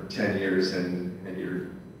invested for 10 years and you're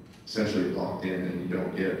essentially locked in and you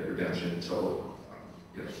don't get redemption until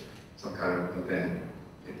some kind of event.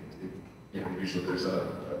 Usually there's a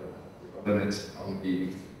limit on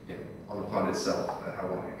the fund itself, how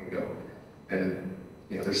long it can go. And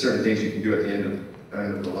there's certain things you can do at the end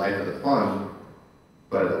of the life of the fund,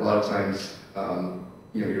 but a lot of times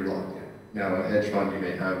you're locked in. Now a hedge fund, you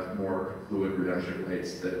may have more fluid redemption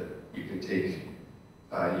rates that you can take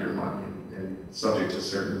your money and subject to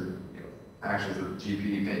certain actions that the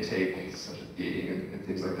GP may take, such as gating and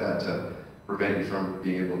things like that, to prevent you from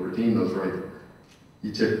being able to redeem those rights.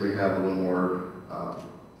 You typically have a little more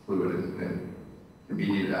fluid and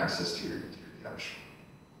immediate access to your cash.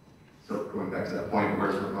 So going back to that point,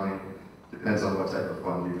 where's the money? Depends on what type of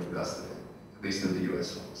fund you've invested in, at least in the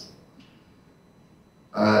U.S. funds.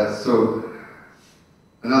 So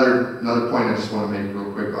another point I just want to make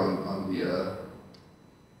real quick on the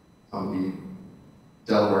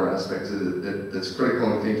Delaware aspect that's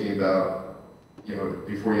critical in thinking about,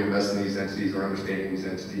 before you invest in these entities or understanding these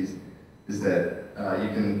entities, is that you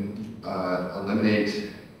can eliminate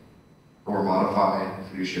or modify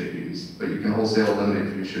fiduciary duties, but you can wholesale eliminate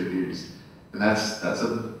fiduciary duties. And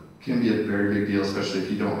can be a very big deal, especially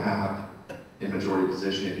if you don't have a majority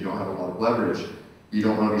position, if you don't have a lot of leverage. You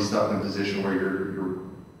don't want to be stuck in a position where your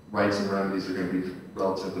rights and remedies are going to be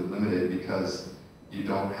relatively limited because you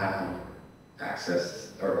don't have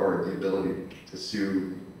access or the ability to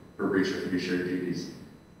sue for breach of fiduciary duties.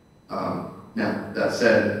 Now, that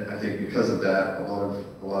said, I think because of that, a lot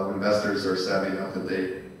of investors are savvy enough that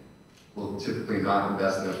they will typically not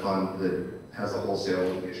invest in a fund that has a wholesale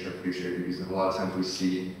elimination of fiduciary duties. And a lot of times we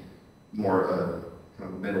see more of a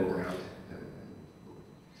kind of middle ground. And we'll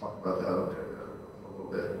talk about that a little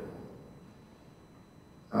bit.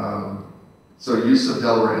 So use of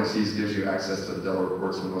Delaware entities gives you access to the Delaware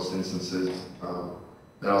courts in most instances.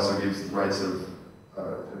 That also gives the rights of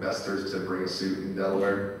investors to bring a suit in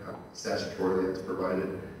Delaware. Statutorily, it's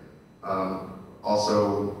provided.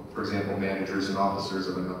 Also, for example, managers and officers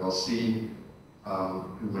of an LLC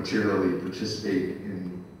who materially participate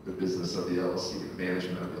in the business of the LLC, the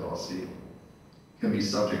management of the LLC, can be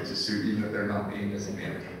subject to suit even if they're not named as a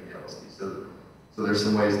manager of the LLC. So there's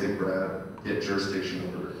some ways to get jurisdiction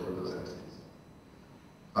over those entities.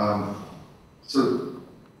 So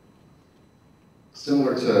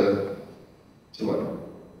similar to what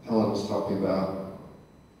Helen was talking about,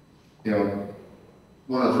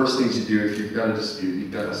 one of the first things you do if you've got a dispute,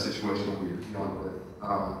 you've got a situation where you're dealing with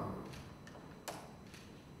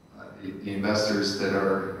the investors that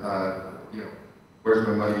are, where's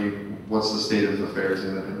my money? What's the state of affairs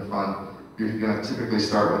in the fund? You're going to typically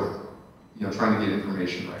start with, trying to get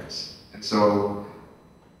information rights. And so,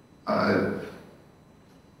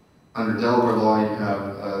 under Delaware law, you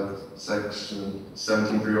have section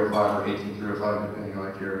 17305 or 18305, depending on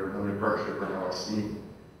if you're a limited partnership or an LLC.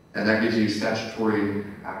 And that gives you statutory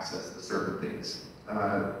access to certain things.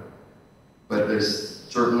 But there's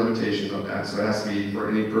certain limitations on that. So it has to be for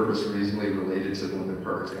any purpose reasonably related to the limited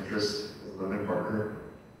partner's interest as a limited partner.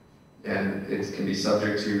 And it can be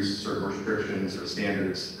subject to certain restrictions or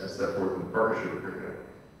standards as set forth in the partnership agreement.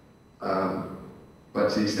 But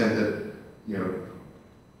to the extent that,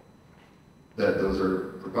 that those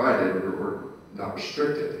are provided or not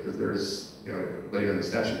restricted, because there's, later in the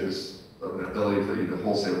statute, there's an ability for you to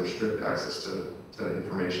wholesale restrict access to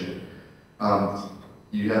information.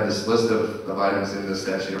 You have this list of items in the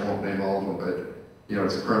statute. I won't name all of them, but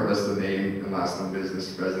it's a current list of name and last known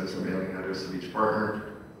business, residence, or mailing address of each partner.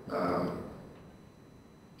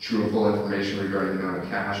 True and full information regarding the amount of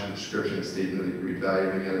cash, and description and statement of the agreed value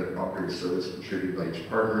of any other property or service contributed by each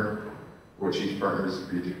partner, or which each partner has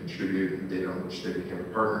agreed to contribute, and the date on which they became a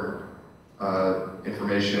partner.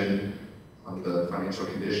 Information on the financial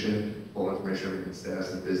condition, full information regarding the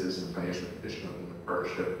status of business and financial condition of the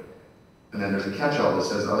partnership. And then there's a catch-all that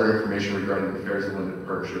says other information regarding the affairs of limited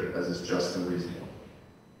partnership as is just and reasonable.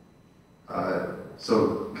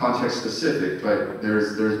 So context specific, but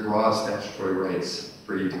there's broad statutory rights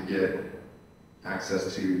for you to get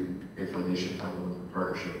access to information from a limited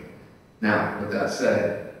partnership. Now, with that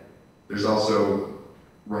said, there's also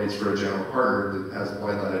rights for a general partner that has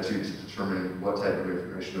wide latitude to determine what type of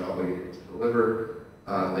information they're obligated to deliver.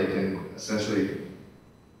 They can essentially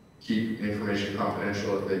keep information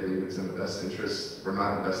confidential if they believe it's in the best interest or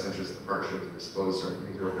not in the best interest of the partnership to disclose certain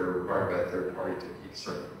things, or if they're required by a third party to keep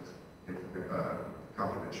certain things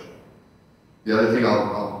confidential. The other thing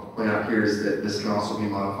I'll point out here is that this can also be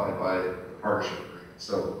modified by the partnership agreement.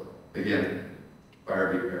 So again,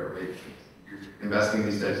 buyer beware, right? You're investing in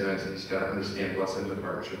these types of entities, you got to understand what's in the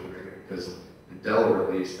partnership agreement, because in Delaware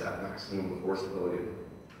at least, that maximum enforceability of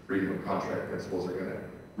freedom of contract principles are going to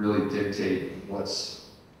really dictate what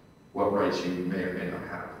rights you may or may not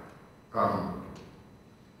have.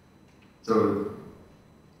 So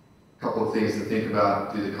a couple of things to think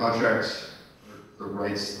about: do the contracts, the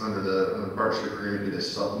rights under the partnership agreement, do they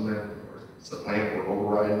supplement or supplant or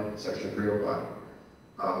override Section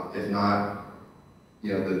 305? If not, the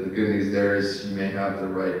good news there is you may have the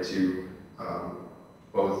right to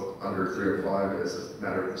both under 305 as a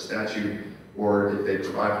matter of the statute, or if they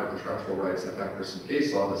provide for contractual rights. In fact, there's some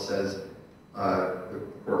case law that says the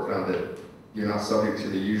court found that you're not subject to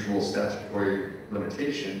the usual statutory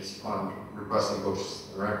limitations on requesting books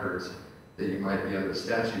and records that you might be under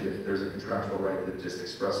statute if there's a contractual right that just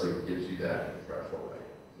expressly gives you that contractual right.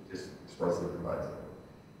 It just expressly provides it.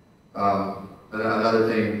 Another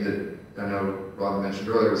thing that I know Rob mentioned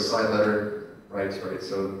earlier was side letter rights, right?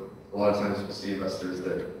 So a lot of times we'll see investors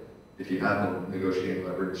that if you have no negotiating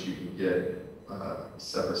leverage, you can get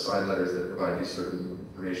separate side letters that provide you certain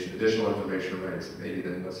information, additional information rights, maybe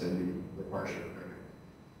than what's in the partnership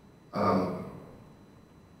agreement.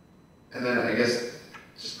 And then I guess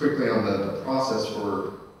just quickly on the process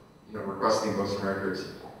for requesting books and records.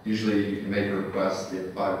 Usually you can make a request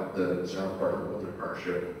if the general partner of the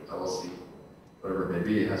partnership, LLC, whatever it may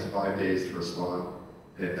be, has 5 days to respond.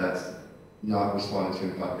 And if that's not responded to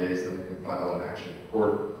in 5 days, then they can file an action in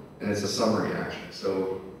court, and it's a summary action.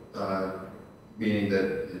 So meaning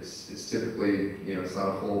that it's typically it's not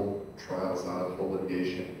a full trial, it's not a full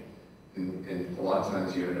litigation, and a lot of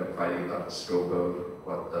times you end up fighting about the scope of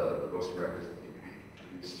what the books and records that need to be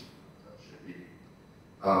produced should be.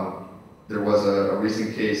 There was a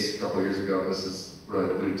recent case a couple of years ago, and this is what I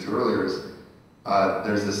alluded to earlier, is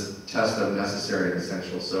there's this test of necessary and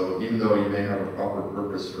essential. So even though you may have a proper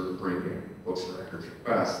purpose for bringing books and records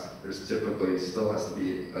request, there's typically still has to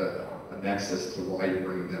be a nexus to why you're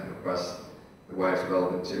bringing that request and why it's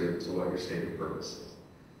relevant to what your stated purpose is.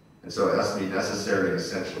 And so it has to be necessary and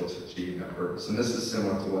essential to achieve that purpose. And this is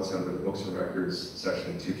similar to what's under the Books and Records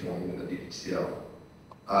section 220 in the DPCL.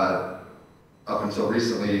 Up until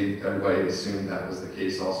recently, everybody assumed that was the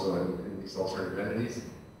case also in these alternative entities.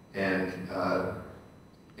 And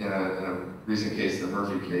in a recent case, the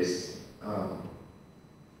Murphy case,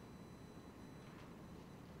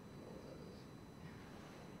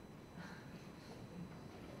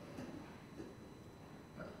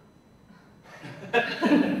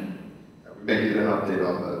 we may get an update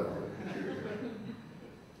on the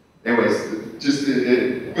anyways, just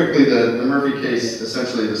quickly, the Murphy case,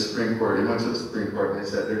 essentially the Supreme Court, it went to the Supreme Court and they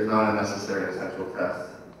said there's not a necessary and essential test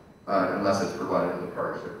unless it's provided in the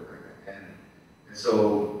partnership agreement. And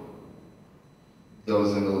so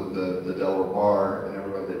those in the Delaware bar and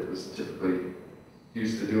everybody that was typically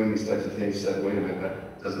used to doing these types of things said, wait a minute,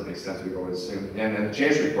 that doesn't make sense, we've always assumed. And the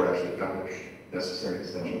Chancery Court actually found it necessary and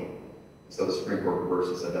essential. So the Supreme Court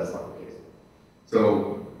reversed and said that's not the case.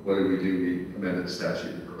 So what did we do? We amended the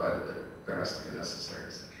statute and provided that there has to be a necessary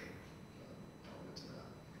and essential element to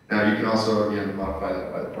that. Now you can also again modify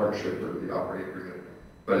that by the partnership or the operating agreement,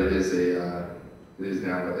 but it is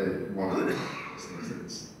now one of the things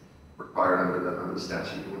that's required under the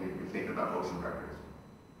statute when you think about books and records.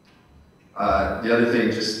 The other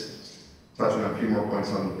thing, just touching on a few more points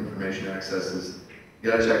on information access is you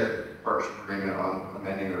gotta check partnership agreement on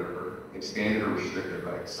amending or expanded or restricted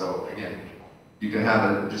rights. So again, you can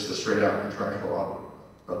have just a straight out contractual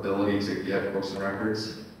ability to get books and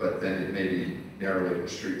records, but then it may be narrowly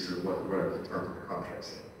restricted to what the terms of the contract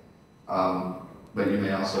say. But you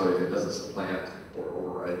may also, if it doesn't supplant or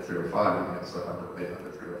override 305, you may also have to pay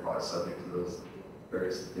under 305 subject to those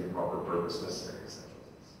various improper purpose necessary exceptions.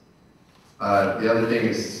 The other thing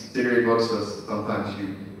is subsidiary books was sometimes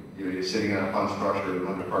you're sitting in a fund structure with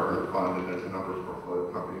one partner fund and there's a number of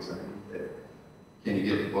portfolio companies underneath it. Can you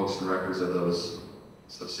get the books and records of those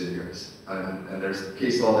subsidiaries? And there's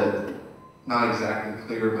case law that not exactly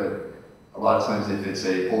clear, but a lot of times if it's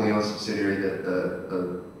a wholly owned subsidiary that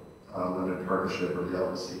the limited partnership or the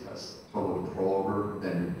LLC has total control over,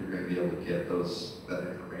 then you're going to be able to get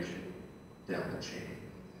that information down the chain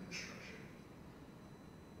in the structure.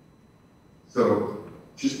 So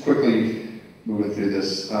just quickly moving through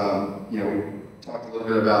this, we talked a little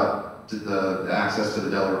bit about the access to the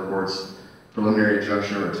Delaware courts, preliminary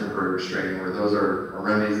injunction or temporary restraining order. Those are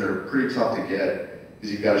remedies that are pretty tough to get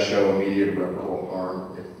because you've got to show immediate irreparable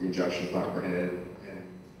harm if the injunction is not granted,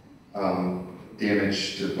 and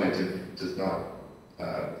damage to the plaintiff does not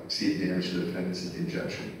exceed the damage to the defendants if the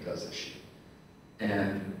injunction does issue.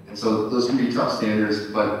 And so those can be tough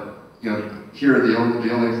standards, but here the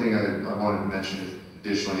only thing I wanted to mention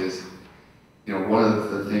additionally is one of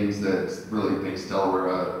the things that really makes Delaware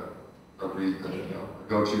a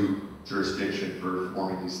go-to jurisdiction for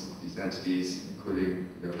forming these entities, including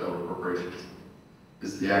Delaware corporations,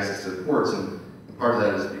 is the access to the courts. And part of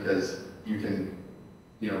that is because you can,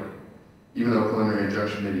 even though preliminary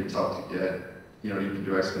injunction may be tough to get, you can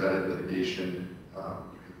do expedited litigation. You can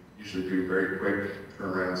usually do very quick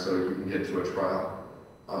turnaround, so you can get to a trial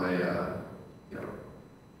on a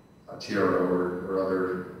TRO or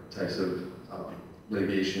other types of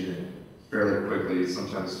litigation fairly quickly.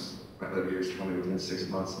 Sometimes my litigators come within 6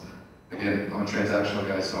 months. Again, I'm a transactional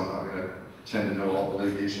guy, so I'm not going to pretend to know all the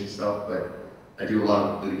litigation stuff, but I do a lot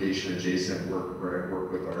of litigation adjacent work where I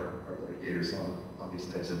work with our litigators on these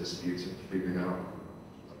types of disputes and figuring out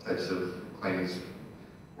what types of claims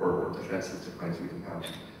or defenses to claims we can have.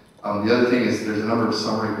 The other thing is there's a number of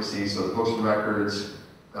summary proceedings, so the books and records,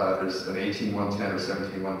 there's an 18110 or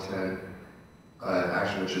 17110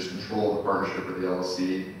 action, which is control of the partnership or the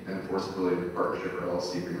LLC and enforceability of the partnership or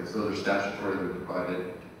LLC agreements. Those are statutorily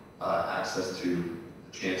provided access to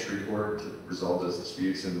the chancery court to resolve those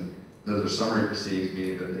disputes, and those are summary proceedings,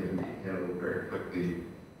 meaning that they can be handled very quickly,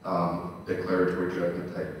 declaratory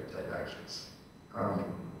judgment type actions.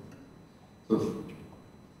 So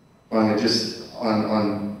finally, just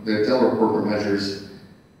on the Delaware corporate measures,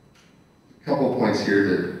 a couple of points here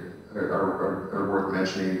that are worth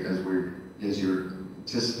mentioning as you're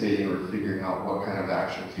anticipating or figuring out what kind of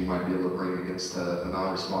actions you might be able to bring against a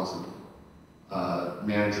non-responsive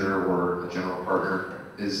manager or a general partner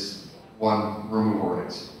is one, removal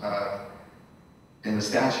rights. In the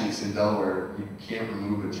statutes in Delaware, you can't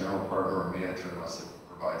remove a general partner or manager unless it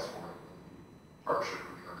provides for a partnership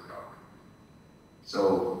with the other government.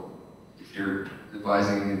 So if you're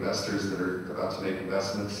advising investors that are about to make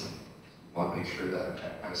investments, you want to make sure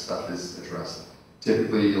that kind of stuff is addressed.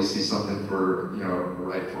 Typically, you'll see something for,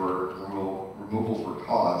 right for removal for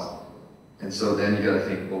cause. And so then you got to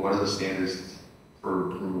think, well, what are the standards for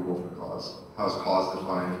removal for cause? How is cause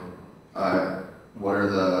defined?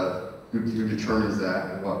 Who determines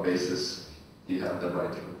that and what basis do you have the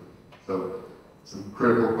right to? So some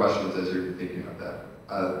critical questions as you're thinking about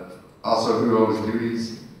that. Also, who owes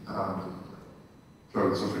duties?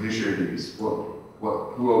 So fiduciary duties.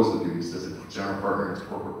 Who owes the duties? Does it the general partner and its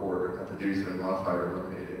corporate board? Have the duties been modified or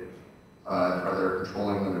eliminated? Are there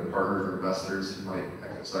controlling limited partners or investors who might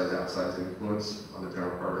exercise outside influence on the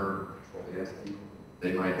general partner or control the entity?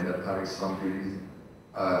 They might end up having some duties.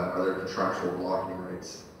 Are there contractual blocking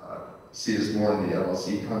rights? See this more in the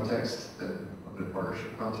LLC context than limited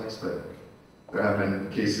partnership context, but there have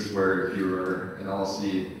been cases where if you are an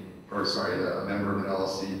LLC, a member of an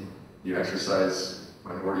LLC, you exercise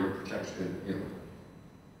minority protection,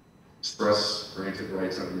 express granted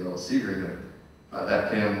rights under the LLC agreement,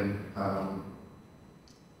 that can,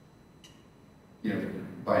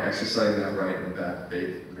 by exercising that right in a bad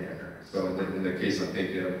faith manner. So in the case I'm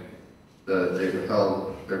thinking of, they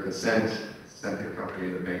withheld their consent, sent their company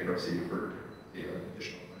into bankruptcy for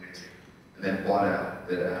additional financing, and then bought out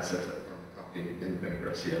the assets from the company in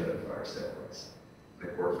bankruptcy at a fire sale price. The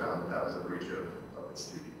court found that was a breach of its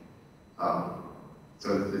duty.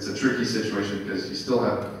 So it's a tricky situation because you don't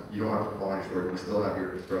have to punish for it, you still have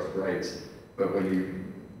your expressed rights, but when you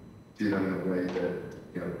do them in a way that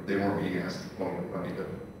they weren't being asked to loan the money to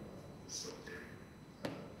facilitate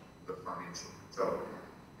the financing. So,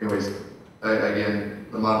 anyways, again,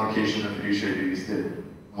 the modification of fiduciary duties did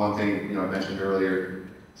one thing, I mentioned earlier.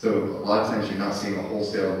 So a lot of times you're not seeing a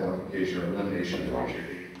wholesale modification or elimination of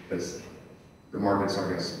fiduciary duties because the markets aren't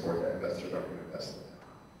going to support that, investors aren't going to invest in that.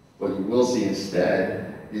 What you will see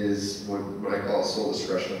instead is what I call a sole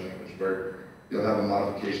discretion language, where you'll have a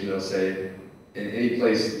modification that'll say, in any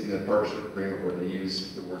place in the partnership agreement where they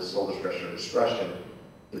use the word sole discretion or discretion,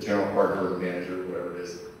 the general partner or the manager, whatever it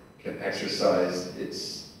is, can exercise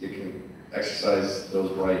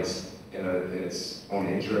those rights in its own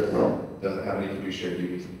interest, doesn't have any fiduciary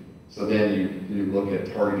duties. So then you look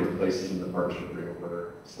at targeted places in the partnership agreement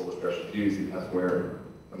where sole discretion is used, and that's where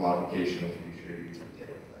the modification of fiduciary duties would take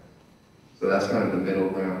effect. So that's kind of the middle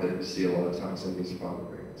ground that you see a lot of times in these fund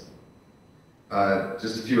agreements.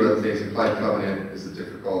 Just a few other things. Implied covenant is a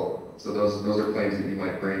difficult, so those are claims that you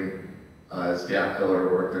might bring as gap filler,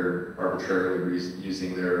 or if they're arbitrarily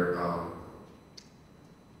using their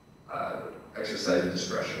exercise of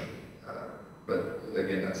discretion. But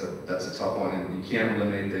again, that's a tough one, and you can't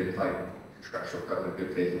eliminate the implied contractual covenant,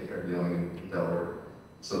 good faith and fair dealing in Delaware.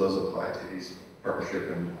 So those apply to these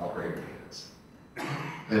partnership and operating agreements.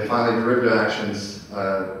 And then finally, derivative actions,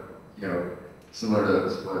 similar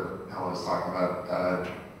to what Alan was talking about,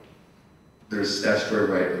 there's statutory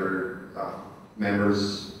right for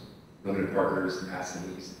members, limited partners, and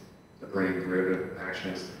assignees to bring derivative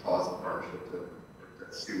actions to cause the partnership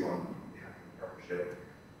to sue on behalf of the partnership.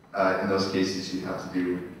 In those cases, you have to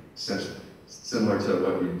do similar to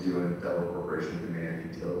what you do in Delaware corporation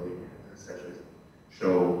demand utility, essentially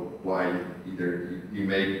show why either you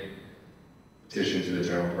make petition to the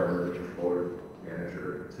general partner, the controller,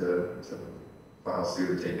 manager to file suit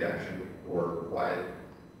or take action, or why it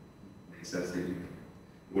makes sense that it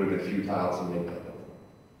would have been futile to make that.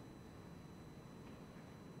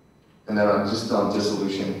 And then just on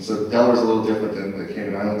dissolution, so Delaware's a little different than the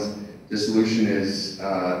Cayman Islands. Dissolution is,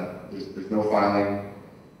 there's no filing,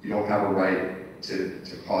 you don't have a right to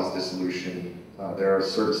cause dissolution. There are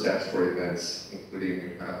certain statutory events,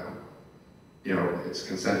 including, it's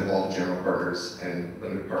consent of all the general partners and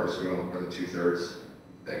limited partners who own more than 2/3,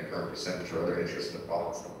 then current percentage or other interest in the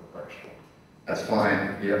profits of the partnership. That's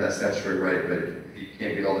fine, you have that statutory right, but if you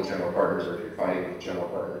can't get all the general partners, or if you're fighting with the general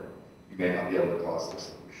partner, you may not be able to cause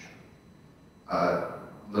dissolution. A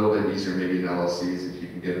little bit easier maybe in LLCs if you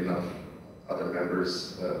can get enough other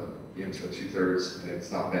members into 2/3 and it's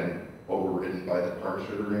not been overridden by the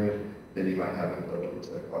partnership agreement, then you might have an ability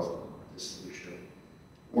to cause dissolution.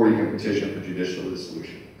 Or you can petition for judicial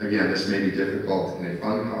dissolution. Again, this may be difficult in a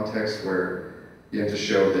fund context where you have to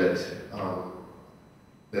show that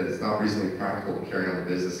that it's not reasonably practical to carry on the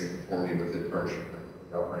business in conformity with the partnership agreement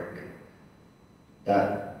without ranking.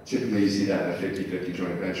 That typically you see that in a 50-50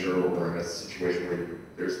 joint venture, or in a situation where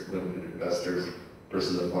there's limited investors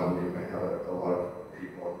versus a fund where you might have a lot of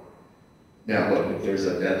people. Now, look, if there's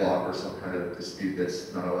a deadlock or some kind of dispute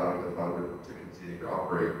that's not allowing the fund to continue to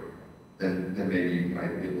operate, then maybe you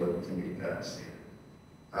might be able to meet that standard.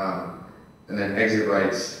 And then exit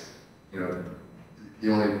rights, the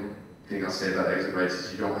only thing I'll say about exit rights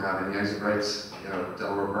is you don't have any exit rights,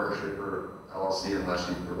 Delaware partnership or LLC, unless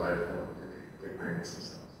you provide for the agreements and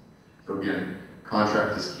stuff. So again,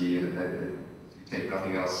 contract is key, and if you take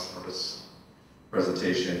nothing else from this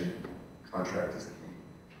presentation, contract is key.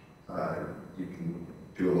 You can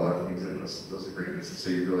do a lot of things in those agreements, so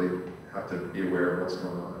you really have to be aware of what's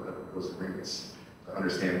going on in those agreements to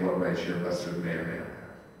understand what rights your investor may or may not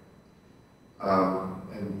have.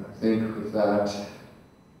 And I think with that,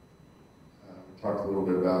 we talked a little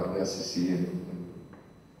bit about the SEC and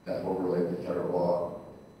that overlay with federal law.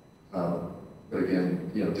 But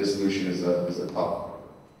again, dissolution is a tough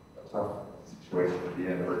situation at the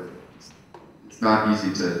end, where it's not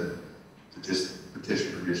easy to just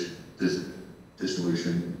petition for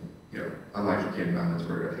dissolution. Unlike the Cayman Islands,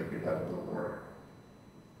 where I think we have a little more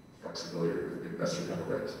flexibility with the investors have a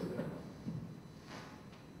right to do that.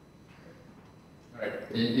 All right.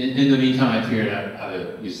 In the meantime, I figured out how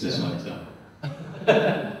to use this one. So.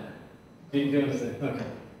 You're gonna say, okay.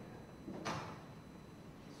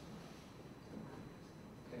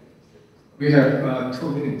 We have 2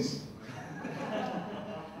 minutes.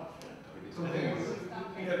 2 minutes.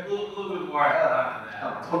 We have a little bit more time than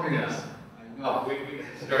that. 2 minutes. I know. We can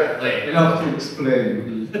start late. Enough to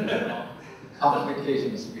explain the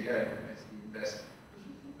complications we have as we invest.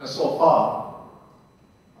 And so far,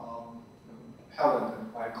 Helen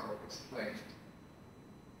and Michael explained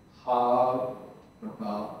how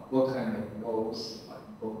what kind of roles are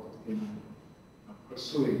involved in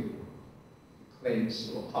pursuing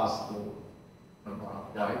claims or possible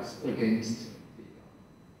rights against the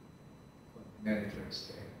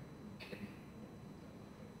managers there.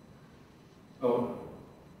 So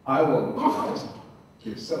I will just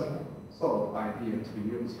give some sort of idea to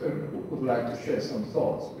you. So I would like to share some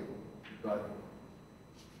thoughts with you. But,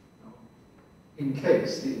 in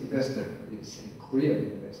case the investor is a Korean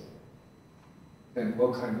investor, then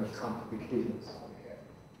what kind of complications we have?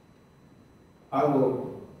 I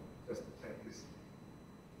will just take this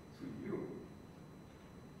to you.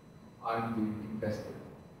 I'm the investor.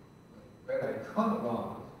 When I come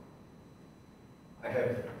along, I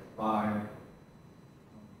have my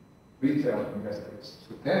retail investors.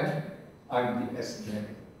 To them, I'm the asset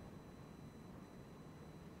manager.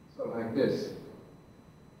 So like this.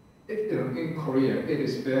 In Korea, it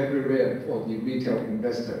is very rare for the retail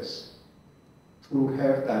investors to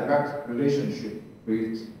have direct relationship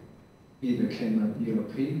with either Cayman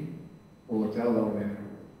ELP or Delaware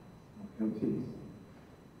LPs.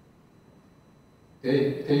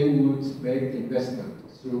 They would make the investment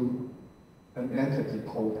through an entity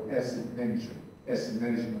called asset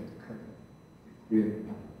management company.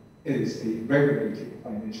 It is a regulated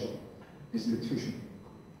financial institution.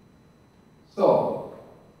 So,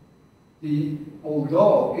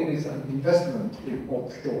 although it is an investment in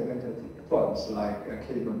offshore entity funds like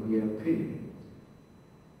Cayman ELP,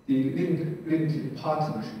 the limited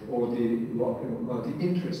partnership or the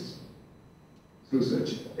interest through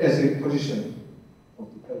such as a position of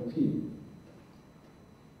the LP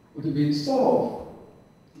would be sort of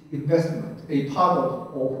the investment, a part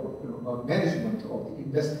of management of the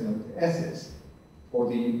investment assets for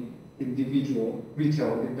the individual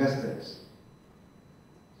retail investors.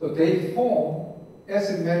 So they form,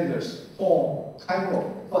 asset managers form kind of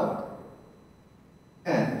fund,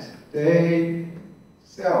 and they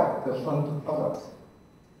sell the fund product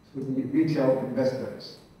to the retail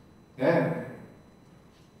investors. Then,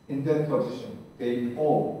 in that position, they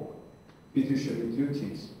owe fiduciary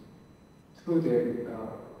duties to their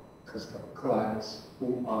clients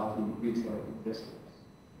who are the retail investors.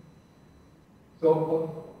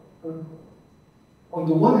 So, on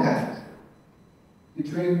the one hand,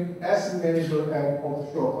 between asset manager and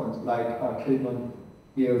offshore funds like Cayman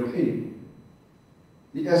ELP,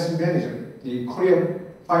 the asset manager, the Korean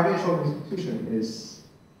financial institution is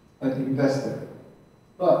an investor.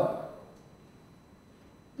 But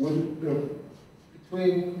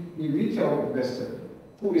between the retail investor,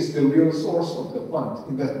 who is the real source of the fund,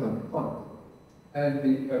 investment fund, and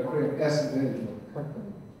the Korean asset management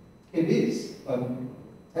company, it is an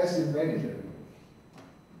asset manager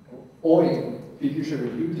owing fiduciary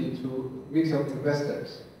duty to retail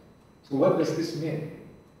investors. So what does this mean?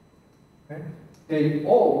 Okay? They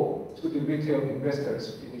owe to the retail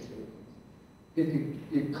investors fiduciary duty.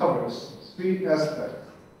 It covers three aspects.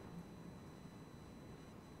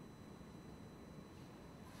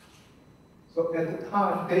 So at the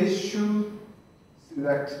time, they should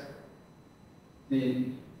select the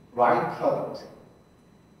right product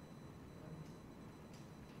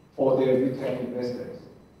for their retail investors.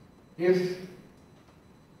 If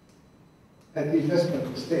at the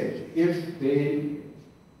investment stage, if they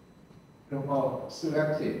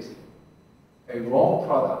selected a wrong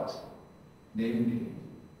product, namely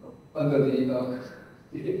under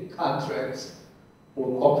the contracts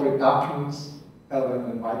or corporate documents, Ellen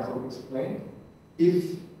and Michael explained,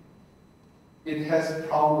 if it has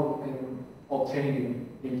problem in obtaining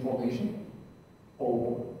information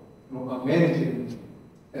or managing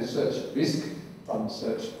as such risk from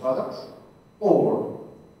such products, or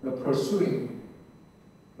pursuing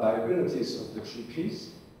liabilities of the GPs,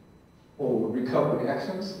 or recovery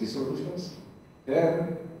actions, dissolutions,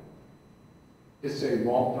 then it's a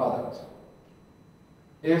wrong product.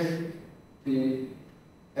 If the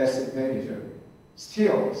asset manager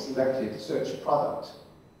still selected such product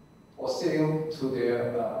for sale to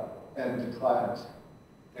their end client,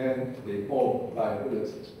 then they owe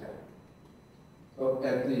liabilities to them. So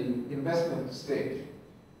at the investment stage,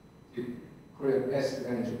 the Korean asset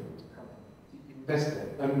management company, the investor,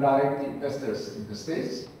 unlike the investors in the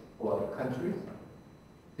States or other countries,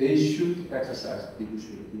 they should exercise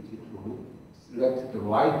fiduciary duty to select the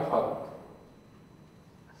right product.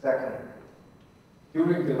 Second,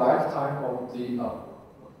 during the lifetime of the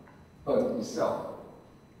fund itself,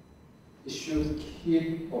 it should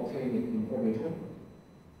keep obtaining information.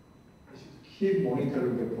 It should keep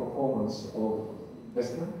monitoring the performance of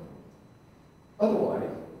investment.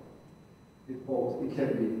 Otherwise, it can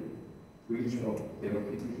be breach of their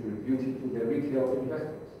fiduciary duty to their retail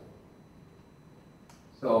investors.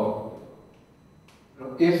 So,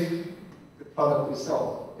 if the product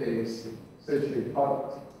itself is such a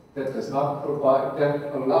product that does not provide,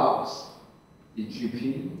 that allows the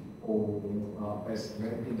GP or as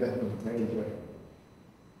investment manager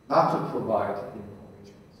not to provide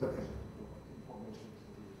information, sufficient information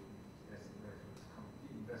to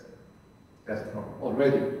the investor. That's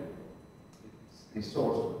already a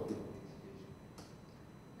source of litigation.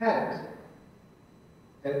 And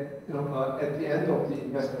at the end of the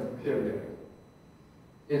investment period,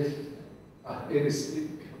 if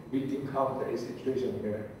we encounter a situation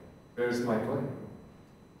where is my money,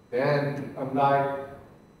 then unlike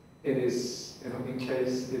it is, in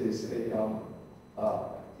case it is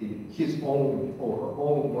his own or her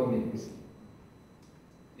own money, is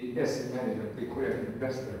the asset manager, the credit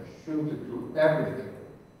investor, should do everything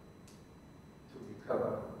to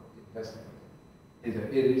recover the investment. Either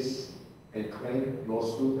it is a claim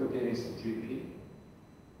lawsuit against the GP,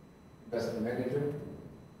 investment manager,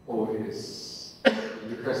 or it is a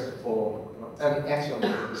request for an action on the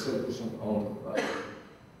resolution of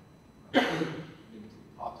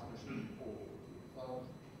partnership or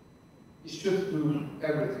it should do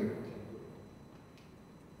everything it can do.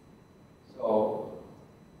 So,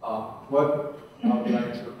 what I would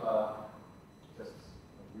like to just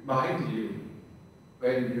remind you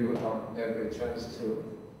when you have a chance to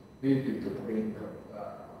meet with the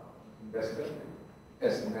investor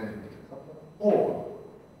as a management company or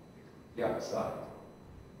the outside,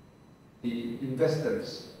 the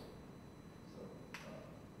investors'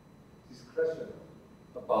 discretion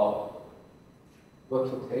about what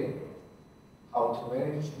to take, how to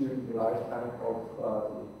manage during the lifetime of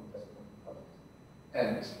the investment product,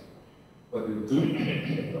 and what you do at the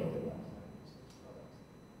end of the lifetime of such product.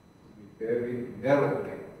 To be very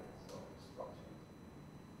narrowly structured.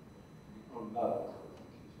 We don't allow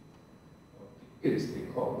it is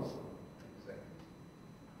because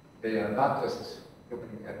they are not just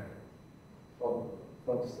looking at from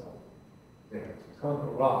front side. They have to turn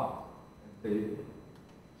around and they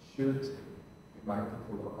should be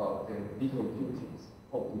mindful about their legal duties,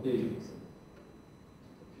 obligations to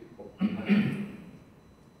the people.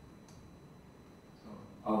 So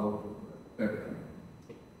I'll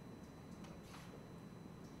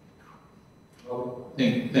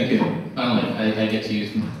Thank you. Finally, I get to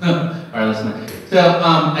use our listener. So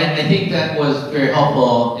I think that was very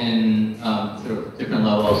helpful in sort of different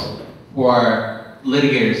levels for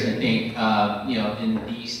litigators. I think in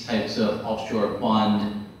these types of offshore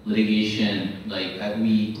fund litigation,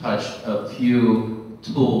 we touched a few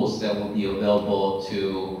tools that will be available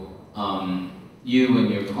to you and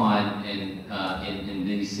your client in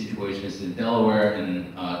these situations in Delaware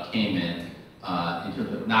and Cayman. In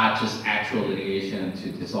terms of not just actual litigation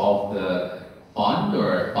to dissolve the fund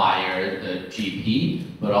or fire the GP,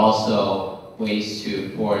 but also ways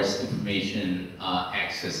to force information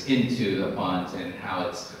access into the funds and how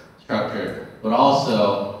it's structured. But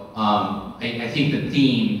also, I think the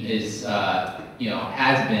theme is,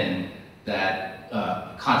 has been that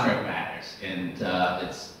contract matters, and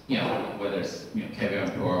it's whether it's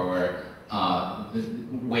Cayman or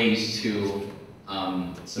ways to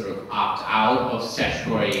sort of opt out of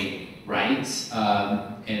statutory rights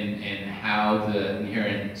and how the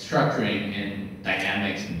inherent structuring and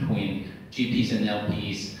dynamics between GPs and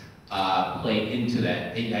LPs play into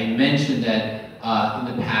that. I mentioned that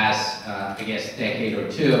in the past, I guess, decade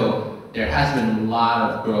or two, there has been a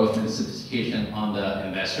lot of growth and sophistication on the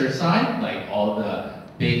investor side, like all the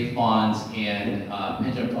big funds and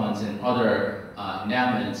pension funds and other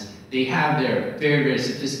endowments. They have their very, very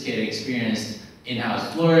sophisticated, experienced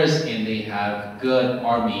in-house lawyers, and they have good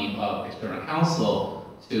army of external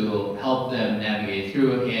counsel to help them navigate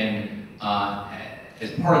through. And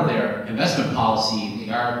as part of their investment policy,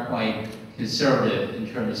 they are quite conservative in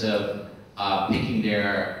terms of picking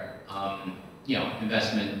their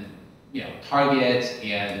investment targets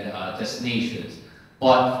and destinations.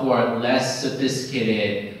 But for less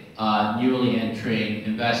sophisticated, newly entering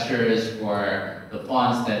investors or the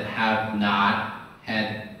funds that have not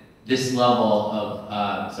had this level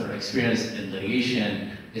of sort of experience in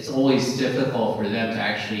litigation, it's always difficult for them to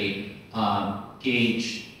actually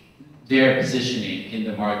gauge their positioning in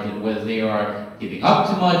the market, whether they are giving up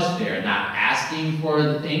too much, they're not asking for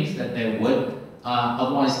the things that they would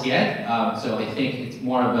otherwise get. So I think it's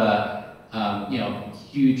more of a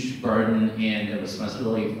huge burden and a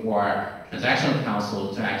responsibility for transactional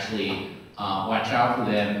counsel to actually watch out for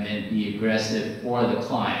them and be aggressive for the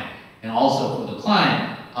client. And also for the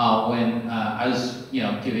client, when I was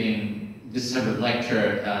giving this type of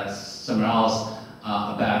lecture somewhere else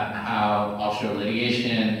about how offshore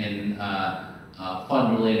litigation and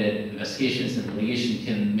fund-related investigations and litigation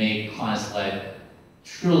can make clients' life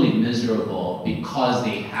truly miserable because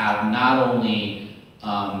they have not only,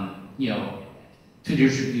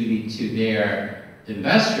 fiduciary duty to their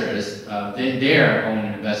investors, their own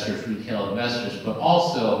investors, retail investors, but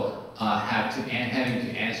also having to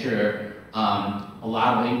answer a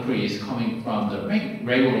lot of inquiries coming from the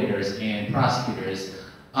regulators and prosecutors.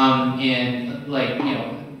 And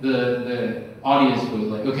the audience was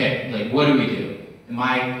like, okay, what do we do? And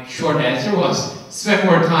my short answer was spend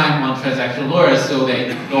more time on transactional lawyers so that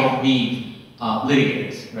you don't need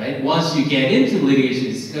litigators, right? Once you get into litigation,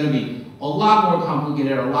 it's going to be a lot more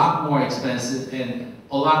complicated, a lot more expensive, and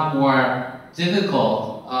a lot more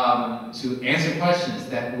difficult to answer questions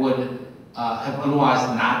that would have otherwise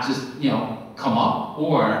not just come up,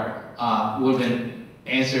 or would have been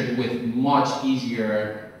answered with much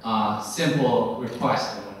easier, simple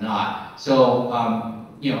requests and whatnot. So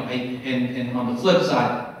and on the flip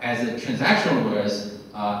side, as a transactional lawyers,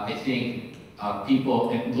 I think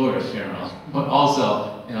people and lawyers in general, but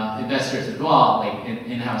also investors as well, like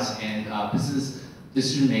in-house and business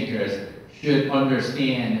decision makers, should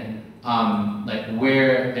understand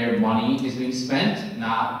where their money is being spent,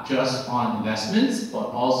 not just on investments, but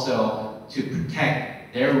also to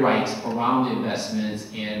protect their rights around the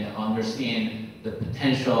investments and understand the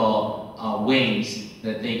potential ways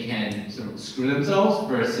that they can sort of screw themselves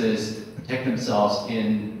versus protect themselves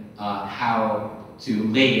in how to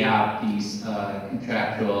lay out these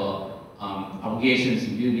contractual obligations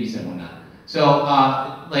and duties and whatnot. So,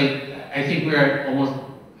 I think we're almost,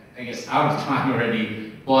 I guess, out of time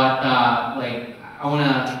already. But I want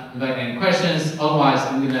to invite any questions. Otherwise,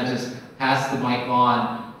 I'm gonna just pass the mic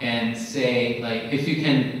on and say, if you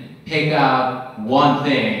can pick out one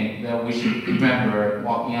thing that we should remember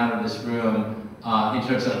walking out of this room in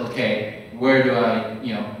terms of, okay, where do I,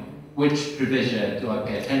 which provision do I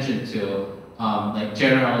pay attention to?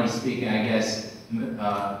 Generally speaking, I guess,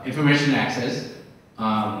 information access,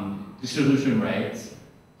 distribution rights.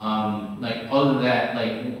 Other than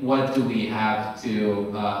that, what do we have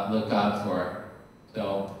to look out for?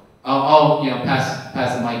 So I'll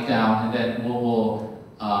pass the mic down, and then we'll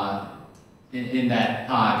in that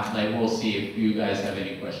time, we'll see if you guys have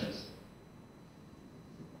any questions.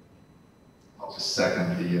 I'll just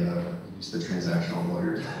second the use of the transactional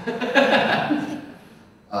lawyers.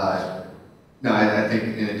 No, I think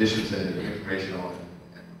in addition to informational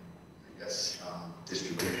and I guess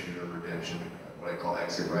distribution or redemption, what I call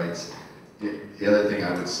exit rights, the other thing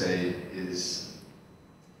I would say is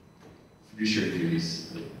fiduciary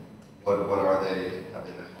duties. What are they? Have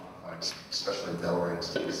they been modified, especially Delaware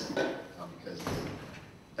entities? Because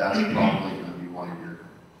that's probably going to be one of your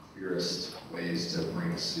clearest ways to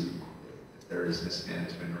bring a suit if there is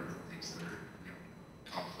mismanagement or things that are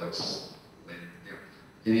conflicts.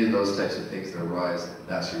 Any of those types of things that arise,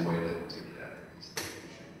 that's your way to get at it.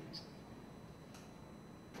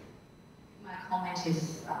 My comment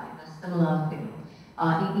is a similar thing.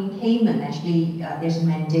 In Cayman, actually, there's a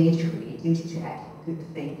mandatory duty to act in good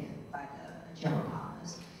faith by the general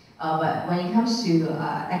partners. But when it comes to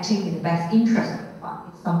acting in the best interest of the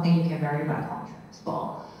fund, it's something you can vary by contract as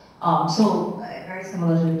well. Very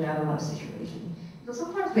similar to the Delaware situation. So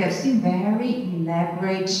sometimes we have seen very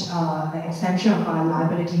elaborate exemption of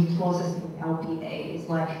liability clauses in LPA. It's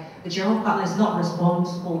like the general partner is not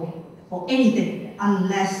responsible for anything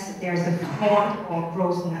unless there's a fraud or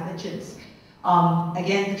gross negligence.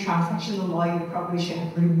 Again, the transactional law, you probably should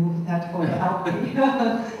have removed that for the LP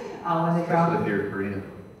when they draft.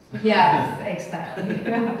 Yes, exactly.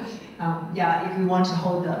 If we want to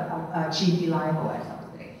hold the GP liable at something.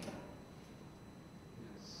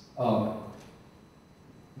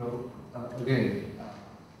 Again,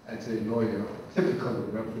 as a lawyer, typically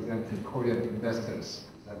representing Korean investors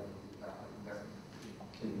that invest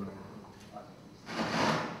in Cayman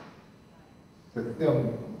Islands. The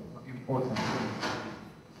important thing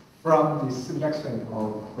from the selection of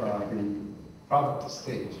the product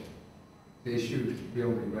stage, they should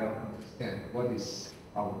really well understand what is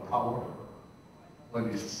our power, what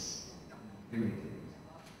is limited.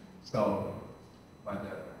 So,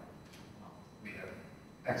 we have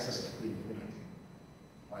access to the information,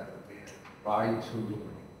 but we have right to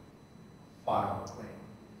file a claim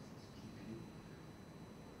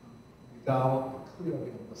without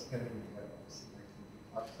clearly understanding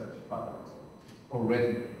that such products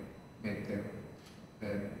already made them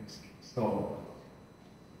risky. So,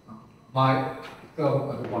 my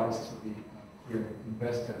advice to the Korean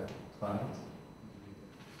investor clients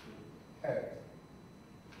to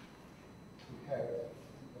have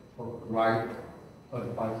the right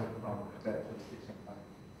advisor from that jurisdiction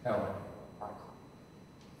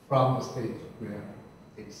from the stage where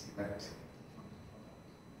they select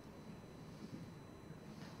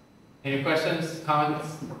Any questions,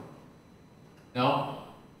 comments? No?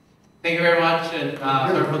 Thank you very much, and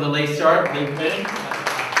sorry for the late start, late finish.